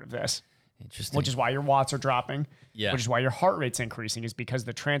important part of this. Interesting. Which is why your watts are dropping. Yeah. Which is why your heart rate's increasing, is because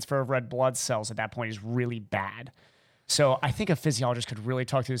the transfer of red blood cells at that point is really bad. So I think a physiologist could really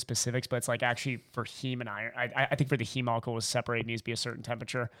talk through the specifics, but it's like actually for heme and iron, I think for the heme molecule to separate, it needs to be a certain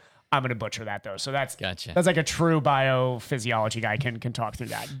temperature. I'm going to butcher that though. So that's like a true biophysiology guy can talk through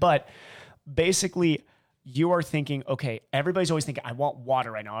that. But basically you are thinking, okay, everybody's always thinking, I want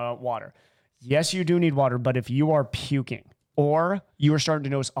water right now. I want water. Yes, you do need water, but if you are puking, or you are starting to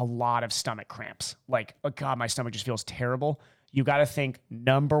notice a lot of stomach cramps, like, oh God, my stomach just feels terrible, you got to think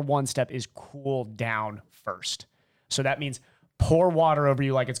number one step is cool down first. So that means pour water over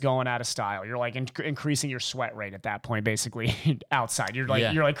you like it's going out of style. You're like increasing your sweat rate at that point, basically outside. You're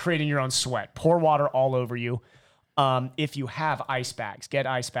like creating your own sweat. Pour water all over you. If you have ice bags, get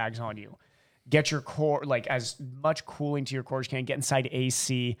ice bags on you. Get your core, like as much cooling to your core as you can. Get inside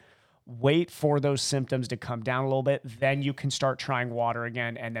AC. Wait for those symptoms to come down a little bit. Then you can start trying water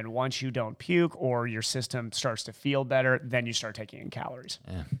again. And then once you don't puke or your system starts to feel better, then you start taking in calories.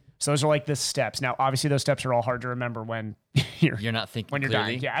 Yeah. So those are like the steps. Now, obviously, those steps are all hard to remember when you're not thinking when you're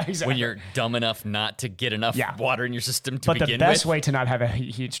clearly. dying. Yeah, exactly. When you're dumb enough not to get enough water in your system to but begin with. But the best way to not have a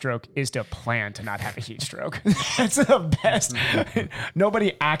heat stroke is to plan to not have a heat stroke. That's the best.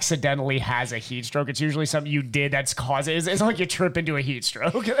 Nobody accidentally has a heat stroke. It's usually something you did that's causes. It's like you trip into a heat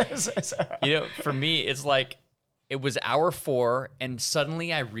stroke. For me, it's like it was hour 4, and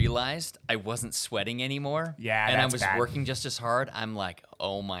suddenly I realized I wasn't sweating anymore. Yeah, and that's I was bad. working just as hard. I'm like,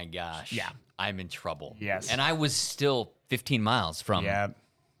 oh my gosh. Yeah. I'm in trouble. Yes. And I was still 15 miles from help.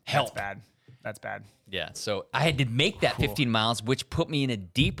 That's bad. That's bad. Yeah. So I had to make that 15 miles, which put me in a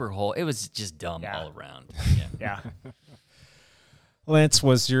deeper hole. It was just dumb all around. Yeah. Lance,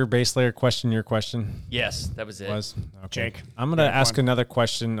 was your base layer question your question? Yes, that was it. Okay. Jake. I'm going to ask another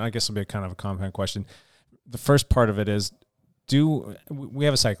question. I guess it'll be kind of a compound question. The first part of it is, we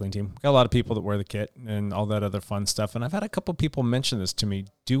have a cycling team. Got a lot of people that wear the kit and all that other fun stuff. And I've had a couple people mention this to me.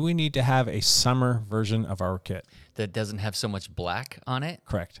 Do we need to have a summer version of our kit? That doesn't have so much black on it?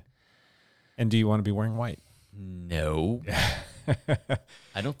 Correct. And do you want to be wearing white? No.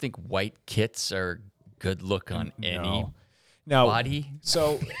 I don't think white kits are good look on any body.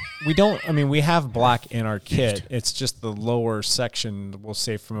 So we have black in our kit. It's just the lower section, we'll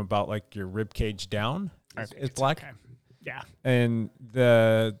say from about like your rib cage down is black. Okay. Yeah. And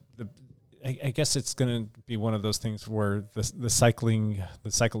I guess it's going to be one of those things where the cycle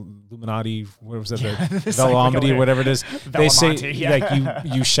Illuminati, what was it, the Velomity or whatever it is, they say like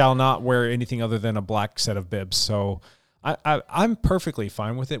you shall not wear anything other than a black set of bibs. So I'm perfectly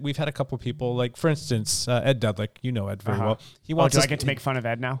fine with it. We've had a couple of people, like for instance, Ed Dudlick, you know Ed very well. He wants I get to make fun of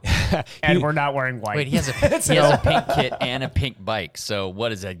Ed now? And we're not wearing white. Wait, he has a pink kit and a pink bike. So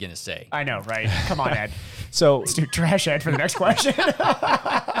what is Ed going to say? I know, right? Come on, Ed. So let's do trash Ed for the next question.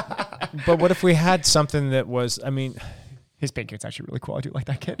 But what if we had something that was, his pink kit's actually really cool. I do like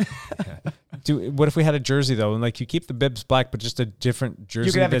that kit. What if we had a jersey though, and like you keep the bibs black, but just a different jersey?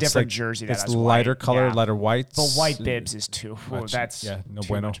 You could have a different like, jersey that's has lighter white. color, lighter whites. The white bibs is too. That's no too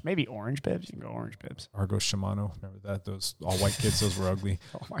bueno. Much. Maybe orange bibs. You can go orange bibs. Argo Shimano, remember that? Those all white kids, those were ugly.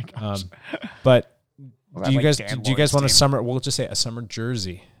 Oh my gosh. But well, do you guys want a summer? We'll just say a summer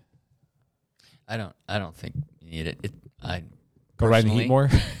jersey. I don't think you need it. Go ride in the heat more?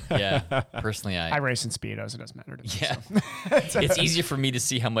 Yeah. Personally, I race in Speedos. It doesn't matter to me. Yeah. So. It's easier for me to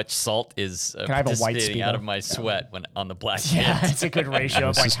see how much salt is participating out of my sweat when on the black kit. Yeah, it's a good ratio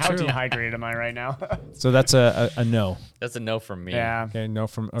of like how dehydrated am I right now? So that's a no. That's a no from me. Yeah. Okay, no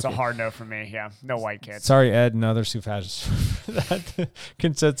from. Okay. It's a hard no from me. Yeah, no white kits. Sorry, Ed and others who've had that.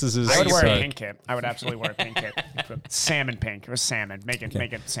 Consensus is. I would wear a pink kit. I would absolutely wear a pink kit. Salmon pink. It was salmon. Make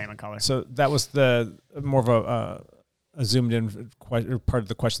it salmon color. So that was the more of a zoomed in part of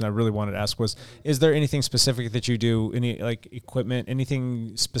the question that I really wanted to ask was, is there anything specific that you do, any like equipment,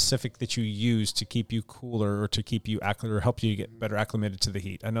 anything specific that you use to keep you cooler or to keep you or help you get better acclimated to the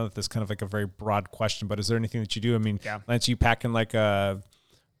heat? I know that this is kind of like a very broad question, but is there anything that you do? Lance, you packing like a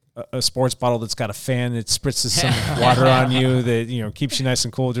sports bottle that's got a fan that spritzes some water on you that keeps you nice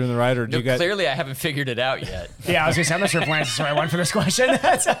and cool during the ride, or do you got? Clearly, I haven't figured it out yet. Yeah, I was gonna say I'm not sure if Lance is the right one for this question. You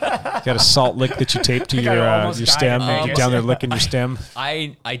got a salt lick that you tape to your stem. Get down there licking your stem.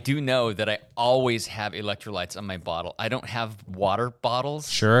 I do know that I always have electrolytes on my bottle. I don't have water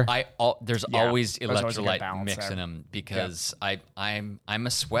bottles. Sure. There's always electrolyte mix in them because I'm a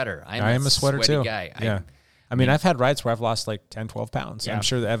sweater. I am a sweater too. Guy. Yeah. I've had rides where I've lost like 10, 12 pounds. Yeah. I'm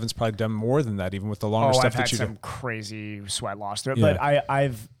sure that Evan's probably done more than that, even with the longer stuff that you do. I've had some crazy sweat loss through it. Yeah.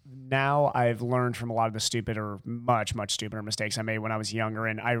 But I've learned from a lot of the stupid or much, much stupider mistakes I made when I was younger.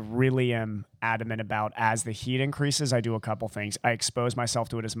 And I really am adamant about, as the heat increases, I do a couple things. I expose myself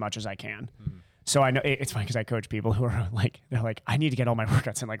to it as much as I can. Mm-hmm. So I know it's funny because I coach people who are they're like, I need to get all my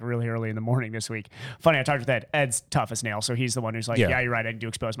workouts in like really early in the morning this week. Funny, I talked with Ed. Ed's tough as nails. So he's the one who's like, yeah, you're right. I do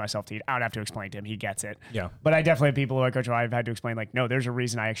expose myself to heat. I don't have to explain to him. He gets it. Yeah. But I definitely have people who I coach who I've had to explain like, no, there's a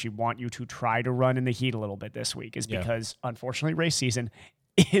reason I actually want you to try to run in the heat a little bit this week is because unfortunately race season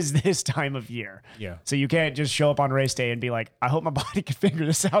is this time of year. Yeah. So you can't just show up on race day and be like, I hope my body can figure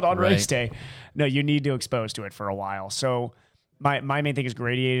this out on race day. No, you need to expose to it for a while. So my main thing is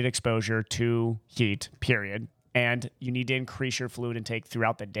gradiated exposure to heat, period. And you need to increase your fluid intake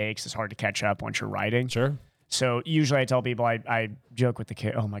throughout the day because it's hard to catch up once you're riding. Sure. So usually I tell people, I joke with the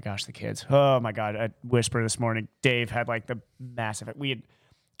kid. Oh my gosh, the kids. Oh my God. At Whisper this morning, Dave had like the massive, we had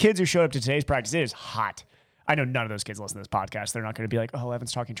kids who showed up to today's practice. It is hot. I know none of those kids listen to this podcast. They're not going to be like, oh,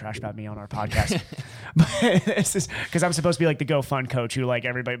 Evan's talking trash about me on our podcast. But it's just because I'm supposed to be like the go fun coach who like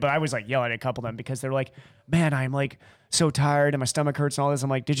everybody, but I was like yelling at a couple of them because they're like, man, I'm like so tired and my stomach hurts and all this. I'm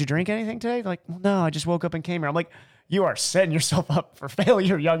like, did you drink anything today? They're like, well, no, I just woke up and came here. I'm like, you are setting yourself up for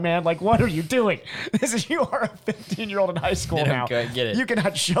failure, young man. Like, what are you doing? You are a 15-year-old in high school now. Get it. You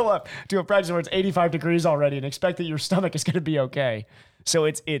cannot show up to a practice where it's 85 degrees already and expect that your stomach is going to be okay. So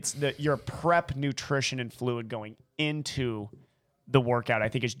it's your prep nutrition and fluid going into the workout, I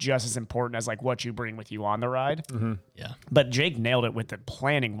think, is just as important as like what you bring with you on the ride. Mm-hmm. Yeah. But Jake nailed it with the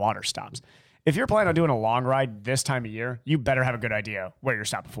planning water stops. If you're planning on doing a long ride this time of year, you better have a good idea where you're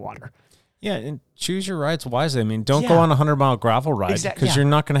stopping for water. Yeah, and choose your rides wisely. I mean, don't go on a 100-mile gravel ride because you're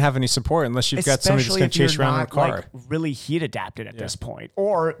not going to have any support unless you've got somebody that's going to chase you around in a car. Like really heat adapted at this point,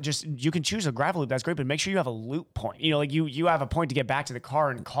 or just you can choose a gravel loop. That's great, but make sure you have a loop point. Like you have a point to get back to the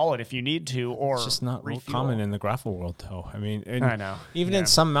car and call it if you need to. Or it's just not real common in the gravel world, though. I mean, I know. Even in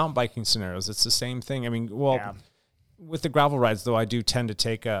some mountain biking scenarios, it's the same thing. I mean, with the gravel rides, though, I do tend to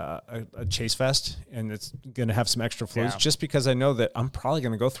take a chase vest, and it's going to have some extra fluids just because I know that I'm probably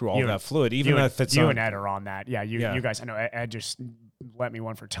going to go through all that fluid, even if it's you and Ed are on that. Yeah, you guys. I know Ed just let me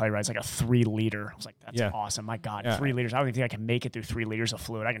one for Telluride. It's like a 3 liter. I was like, that's awesome. My God, 3 liters. I don't even think I can make it through 3 liters of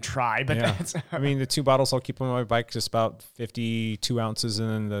fluid. I can try, but that's. I mean, the 2 bottles I'll keep on my bike, just about 52 ounces,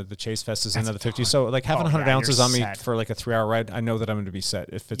 and then the chase vest is another 50. So like having 100 ounces on me for like a 3-hour ride, I know that I'm going to be set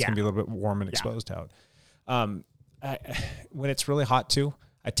if it's going to be a little bit warm and exposed out. When it's really hot too,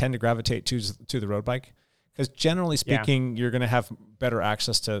 I tend to gravitate to the road bike because generally speaking, you're going to have better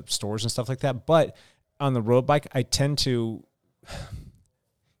access to stores and stuff like that. But on the road bike, I tend to,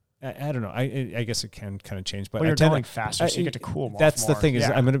 I don't know. I guess it can kind of change, but you're going faster, so you get to cool more. That's the thing is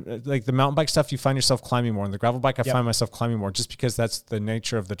I'm going to like the mountain bike stuff. You find yourself climbing more. On the gravel bike, I find myself climbing more just because that's the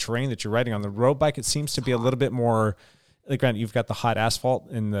nature of the terrain that you're riding on. The road bike, it seems to be a little bit more. Like, granted, you've got the hot asphalt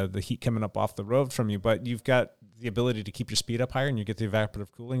and the heat coming up off the road from you, but you've got the ability to keep your speed up higher and you get the evaporative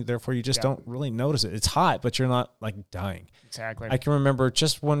cooling. Therefore, you just don't really notice it. It's hot, but you're not like dying. Exactly. I can remember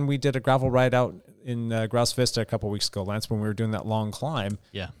just when we did a gravel ride out in Grouse Vista a couple of weeks ago, Lance, when we were doing that long climb.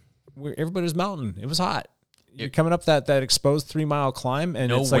 Yeah. Everybody was mountain. It was hot. You're coming up that exposed 3-mile climb and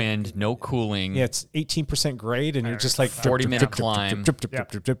no it's wind, like, no cooling. Yeah, it's 18% grade and you're just like 40-minute climb.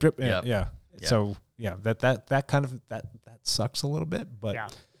 Yeah. So that kind of that sucks a little bit, but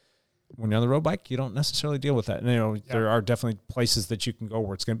when you're on the road bike, you don't necessarily deal with that. And, there are definitely places that you can go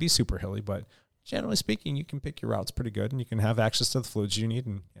where it's going to be super hilly, but generally speaking, you can pick your routes pretty good and you can have access to the fluids you need.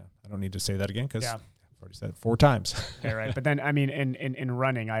 And I don't need to say that again because I've already said it 4 times. Yeah, right. But then, I mean, in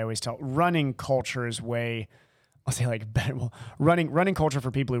running, I always tell running culture is way, I'll say like running culture for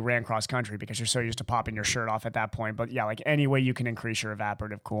people who ran cross country because you're so used to popping your shirt off at that point. But like any way you can increase your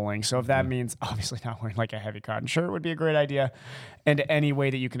evaporative cooling. So if that means obviously not wearing like a heavy cotton shirt would be a great idea. And any way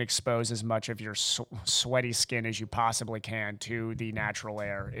that you can expose as much of your sweaty skin as you possibly can to the natural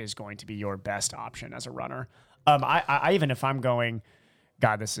air is going to be your best option as a runner. I even if I'm going,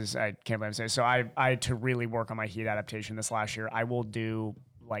 God, I can't believe I'm saying. So I to really work on my heat adaptation this last year, I will do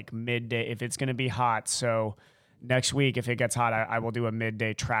like midday if it's going to be hot. So next week, if it gets hot, I will do a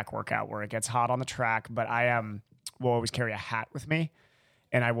midday track workout where it gets hot on the track, but will always carry a hat with me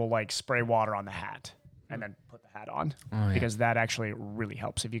and I will like spray water on the hat and then put the hat on because that actually really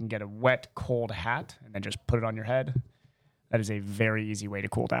helps. If you can get a wet, cold hat and then just put it on your head, that is a very easy way to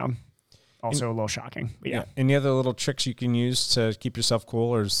cool down. Also a little shocking. But Any other little tricks you can use to keep yourself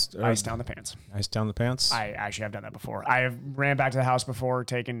cool or ice down the pants? Ice down the pants? I actually have done that before. I have ran back to the house before,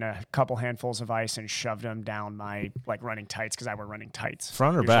 taken a couple handfuls of ice and shoved them down my like running tights because I wear running tights.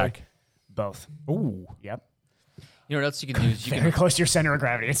 Front or back? Both. Ooh. Yep. You know what else you can do? Is very close to your center of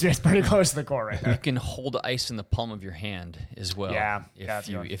gravity. It's pretty close to the core right there. You can hold ice in the palm of your hand as well. Yeah.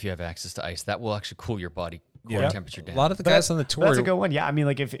 If you have access to ice, that will actually cool your body. Temperature down. A lot of the guys on the tour. That's a good one. Yeah. I mean,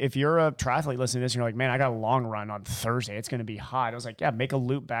 like if you're a triathlete listening to this, and you're like, man, I got a long run on Thursday. It's going to be hot. I was like, make a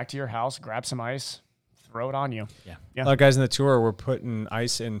loop back to your house, grab some ice, throw it on you. Yeah. A lot of guys on the tour were putting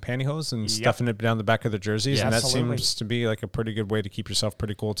ice in pantyhose and stuffing it down the back of their jerseys. And that seems to be like a pretty good way to keep yourself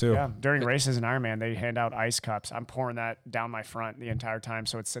pretty cool too. Yeah. During races in Ironman, they hand out ice cups. I'm pouring that down my front the entire time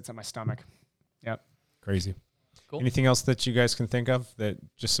so it sits on my stomach. Yep. Crazy. Cool. Anything else that you guys can think of that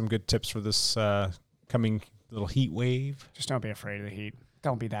just some good tips for this coming little heat wave? Just don't be afraid of the heat.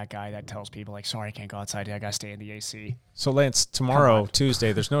 Don't be that guy that tells people like, sorry, I can't go outside. I got to stay in the AC. So Lance, tomorrow,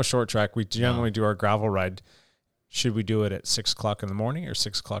 Tuesday, there's no short track. We generally do our gravel ride. Should we do it at 6 o'clock in the morning or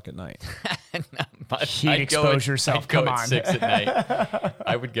 6 o'clock at night? Heat expose yourself. Come on. 6 at night.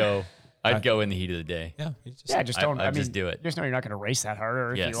 I would go. I'd go in the heat of the day. Yeah. Just don't. I mean, just do it. Just know you're not going to race that hard,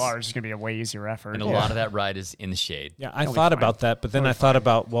 or if you are, it's just going to be a way easier effort. And a lot of that ride is in the shade. Yeah, I thought about that, but then I thought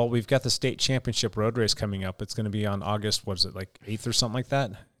about, well, we've got the state championship road race coming up. It's going to be on August, what is it, like 8th or something like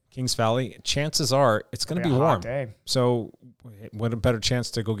that? Kings Valley. Chances are it's going to be warm. Day. So what a better chance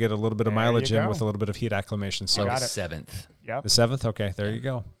to go get a little bit of mileage in with a little bit of heat acclimation. So the 7th. Yep. The 7th? Okay, there you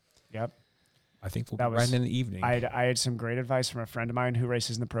go. Yep. I think we'll be riding in the evening. I had some great advice from a friend of mine who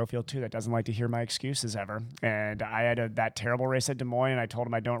races in the pro field too that doesn't like to hear my excuses ever. And I had that terrible race at Des Moines, and I told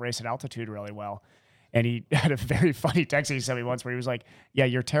him I don't race at altitude really well. And he had a very funny text he sent me once where he was like, yeah,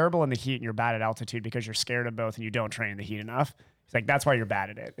 you're terrible in the heat and you're bad at altitude because you're scared of both and you don't train in the heat enough. He's like, that's why you're bad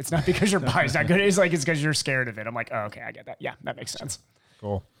at it. It's not because your body's not good. It's like, it's because you're scared of it. I'm like, oh, okay, I get that. Yeah, that makes sense.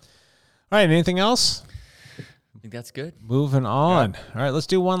 Cool. All right, anything else? I think that's good. Moving on. Yeah. All right, let's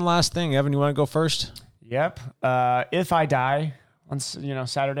do one last thing. Evan, you want to go first? Yep. If I die on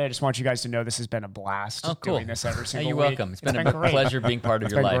Saturday, I just want you guys to know this has been a blast doing this every single you're week. Welcome. It's been a pleasure being part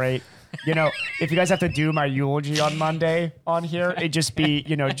of your life. Great. If you guys have to do my eulogy on Monday on here, it just be,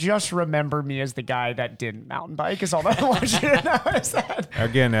 just remember me as the guy that didn't mountain bike is all that I want you to know is that.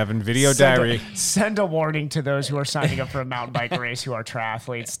 Again, Evan, video diary. Send a warning to those who are signing up for a mountain bike race who are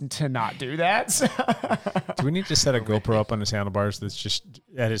triathletes to not do that. Do we need to set a GoPro up on his handlebars that's just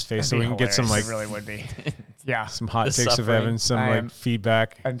at his face so we can get some It really would be. Yeah. Some hot takes of Evan, some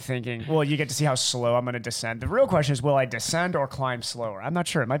feedback. I'm thinking, well, you get to see how slow I'm going to descend. The real question is, will I descend or climb slower? I'm not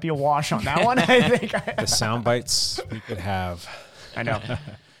sure. It might be a wash on that one. I think the sound bites we could have. I know.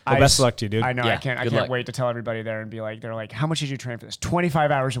 Well, best of luck to you, dude. I know. Yeah, I can't wait to tell everybody there and be like, they're like, how much did you train for this?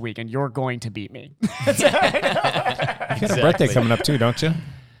 25 hours a week, and you're going to beat me. You got a birthday coming up too, don't you?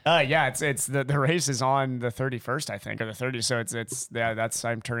 Yeah, it's the race is on the 31st, I think, or the 30th. So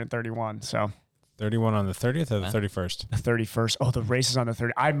I'm turning 31. So 31 on the 30th or the 31st? The 31st. Oh, the race is on the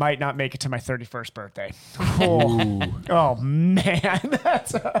 30th. I might not make it to my 31st birthday. Oh man,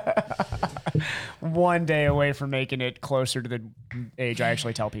 that's one day away from making it closer to the age I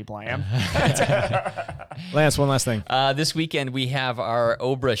actually tell people I am. Lance, one last thing. This weekend we have our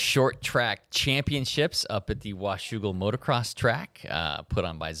Obra Short Track Championships up at the Washougal Motocross Track, put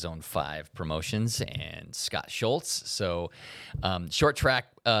on by Zone 5 Promotions and Scott Schultz. So Short Track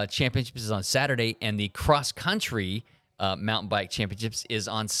Championships is on Saturday, and the Cross Country Mountain Bike Championships is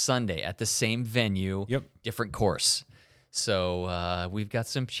on Sunday at the same venue, different course. So we've got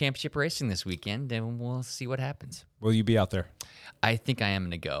some championship racing this weekend, and we'll see what happens. Will you be out there? I think I am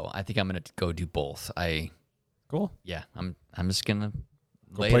going to go. I think I'm going to go do both. Cool. Yeah, I'm just going to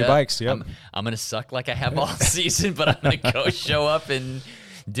go play bikes. Yep. I'm going to suck like I have all season, but I'm going to go show up and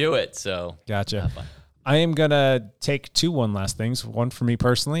do it. So gotcha. I am going to take one last things, one for me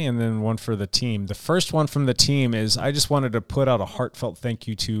personally and then one for the team. The first one from the team is I just wanted to put out a heartfelt thank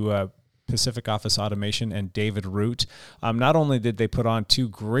you to Pacific Office Automation and David Root. Not only did they put on 2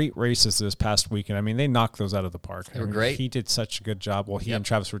 great races this past weekend, I mean, they knocked those out of the park. They were great. He did such a good job. Well, he and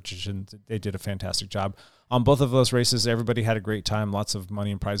Travis Richardson, they did a fantastic job. On both of those races, everybody had a great time. Lots of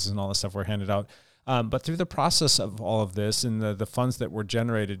money and prizes and all that stuff were handed out. But through the process of all of this and the funds that were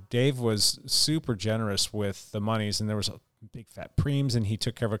generated, Dave was super generous with the monies, and there was a big fat preems, and he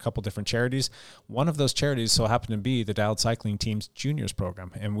took care of a couple different charities. One of those charities so happened to be the Dialed Cycling Team's Juniors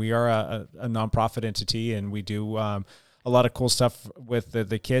program, and we are a nonprofit entity, and we do a lot of cool stuff with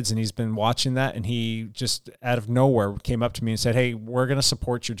the kids, and he's been watching that, and he just out of nowhere came up to me and said, hey, we're going to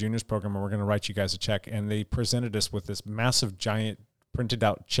support your Juniors program, and we're going to write you guys a check. And they presented us with this massive giant printed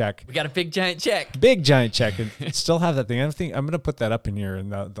out check. We got a big giant check. Big giant check. And still have that thing. I think I'm going to put that up in here in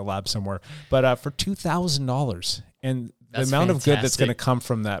the lab somewhere. But for $2,000. And the amount of good that's going to come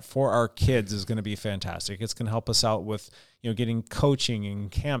from that for our kids is going to be fantastic. It's going to help us out with, getting coaching and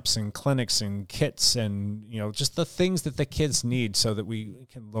camps and clinics and kits and, just the things that the kids need so that we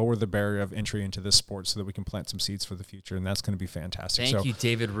can lower the barrier of entry into this sport so that we can plant some seeds for the future. And that's going to be fantastic. Thank you,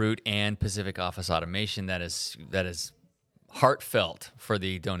 David Root and Pacific Office Automation. That is heartfelt for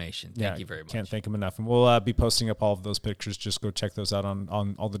the donation. Thank you very much. Can't thank him enough. And we'll be posting up all of those pictures. Just go check those out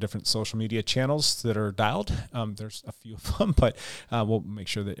on all the different social media channels that are dialed. There's a few of them, but we'll make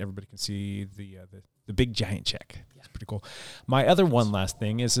sure that everybody can see the big giant check. It's pretty cool. My other one last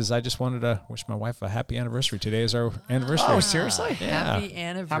thing is I just wanted to wish my wife a happy anniversary. Today is our anniversary. Oh, seriously? Yeah. Happy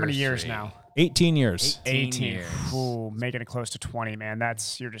anniversary. How many years now? 18 years. 18 years. Ooh, making it close to 20, man.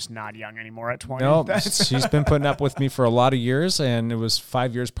 You're just not young anymore at 20. No, she's been putting up with me for a lot of years, and it was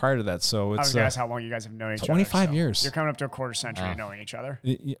 5 years prior to that. So it's I was going to ask how long you guys have known each other. 25 years. You're coming up to a quarter century of knowing each other.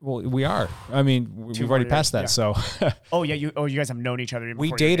 Well, we are. I mean, we've already passed that. So. Oh yeah, you guys have known each other. Even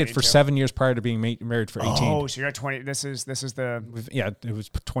we dated for 7 years prior to being married for 18. Oh, so you're at 20. This is the. Yeah, it was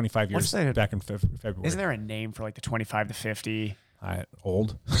 25 years back in February. Isn't there a name for like the 25 to 50?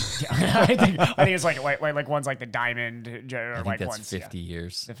 Old. Yeah, I think it's like one's like the diamond, or I think like that's one's 50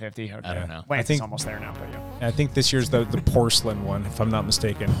 years. The 50. Okay. I don't know. Lance I think is almost there now, but yeah. I think this year's the porcelain one, if I'm not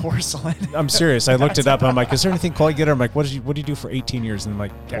mistaken. Porcelain. I'm serious. I looked it up. And I'm like, is there anything cool I get? I'm like, what do you do for 18 years? And I'm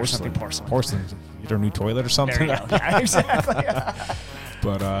like, There's porcelain. something porcelain. Porcelain. You get a new toilet or something? There you go. Yeah, exactly.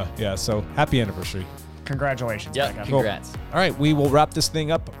 But yeah, so happy anniversary. Congratulations. Yeah, Becca. congrats. All right, we will wrap this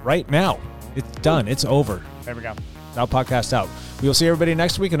thing up right now. It's done. It's over. There we go. Now podcast out. We will see everybody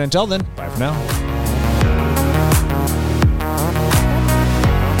next week, and until then, bye for now.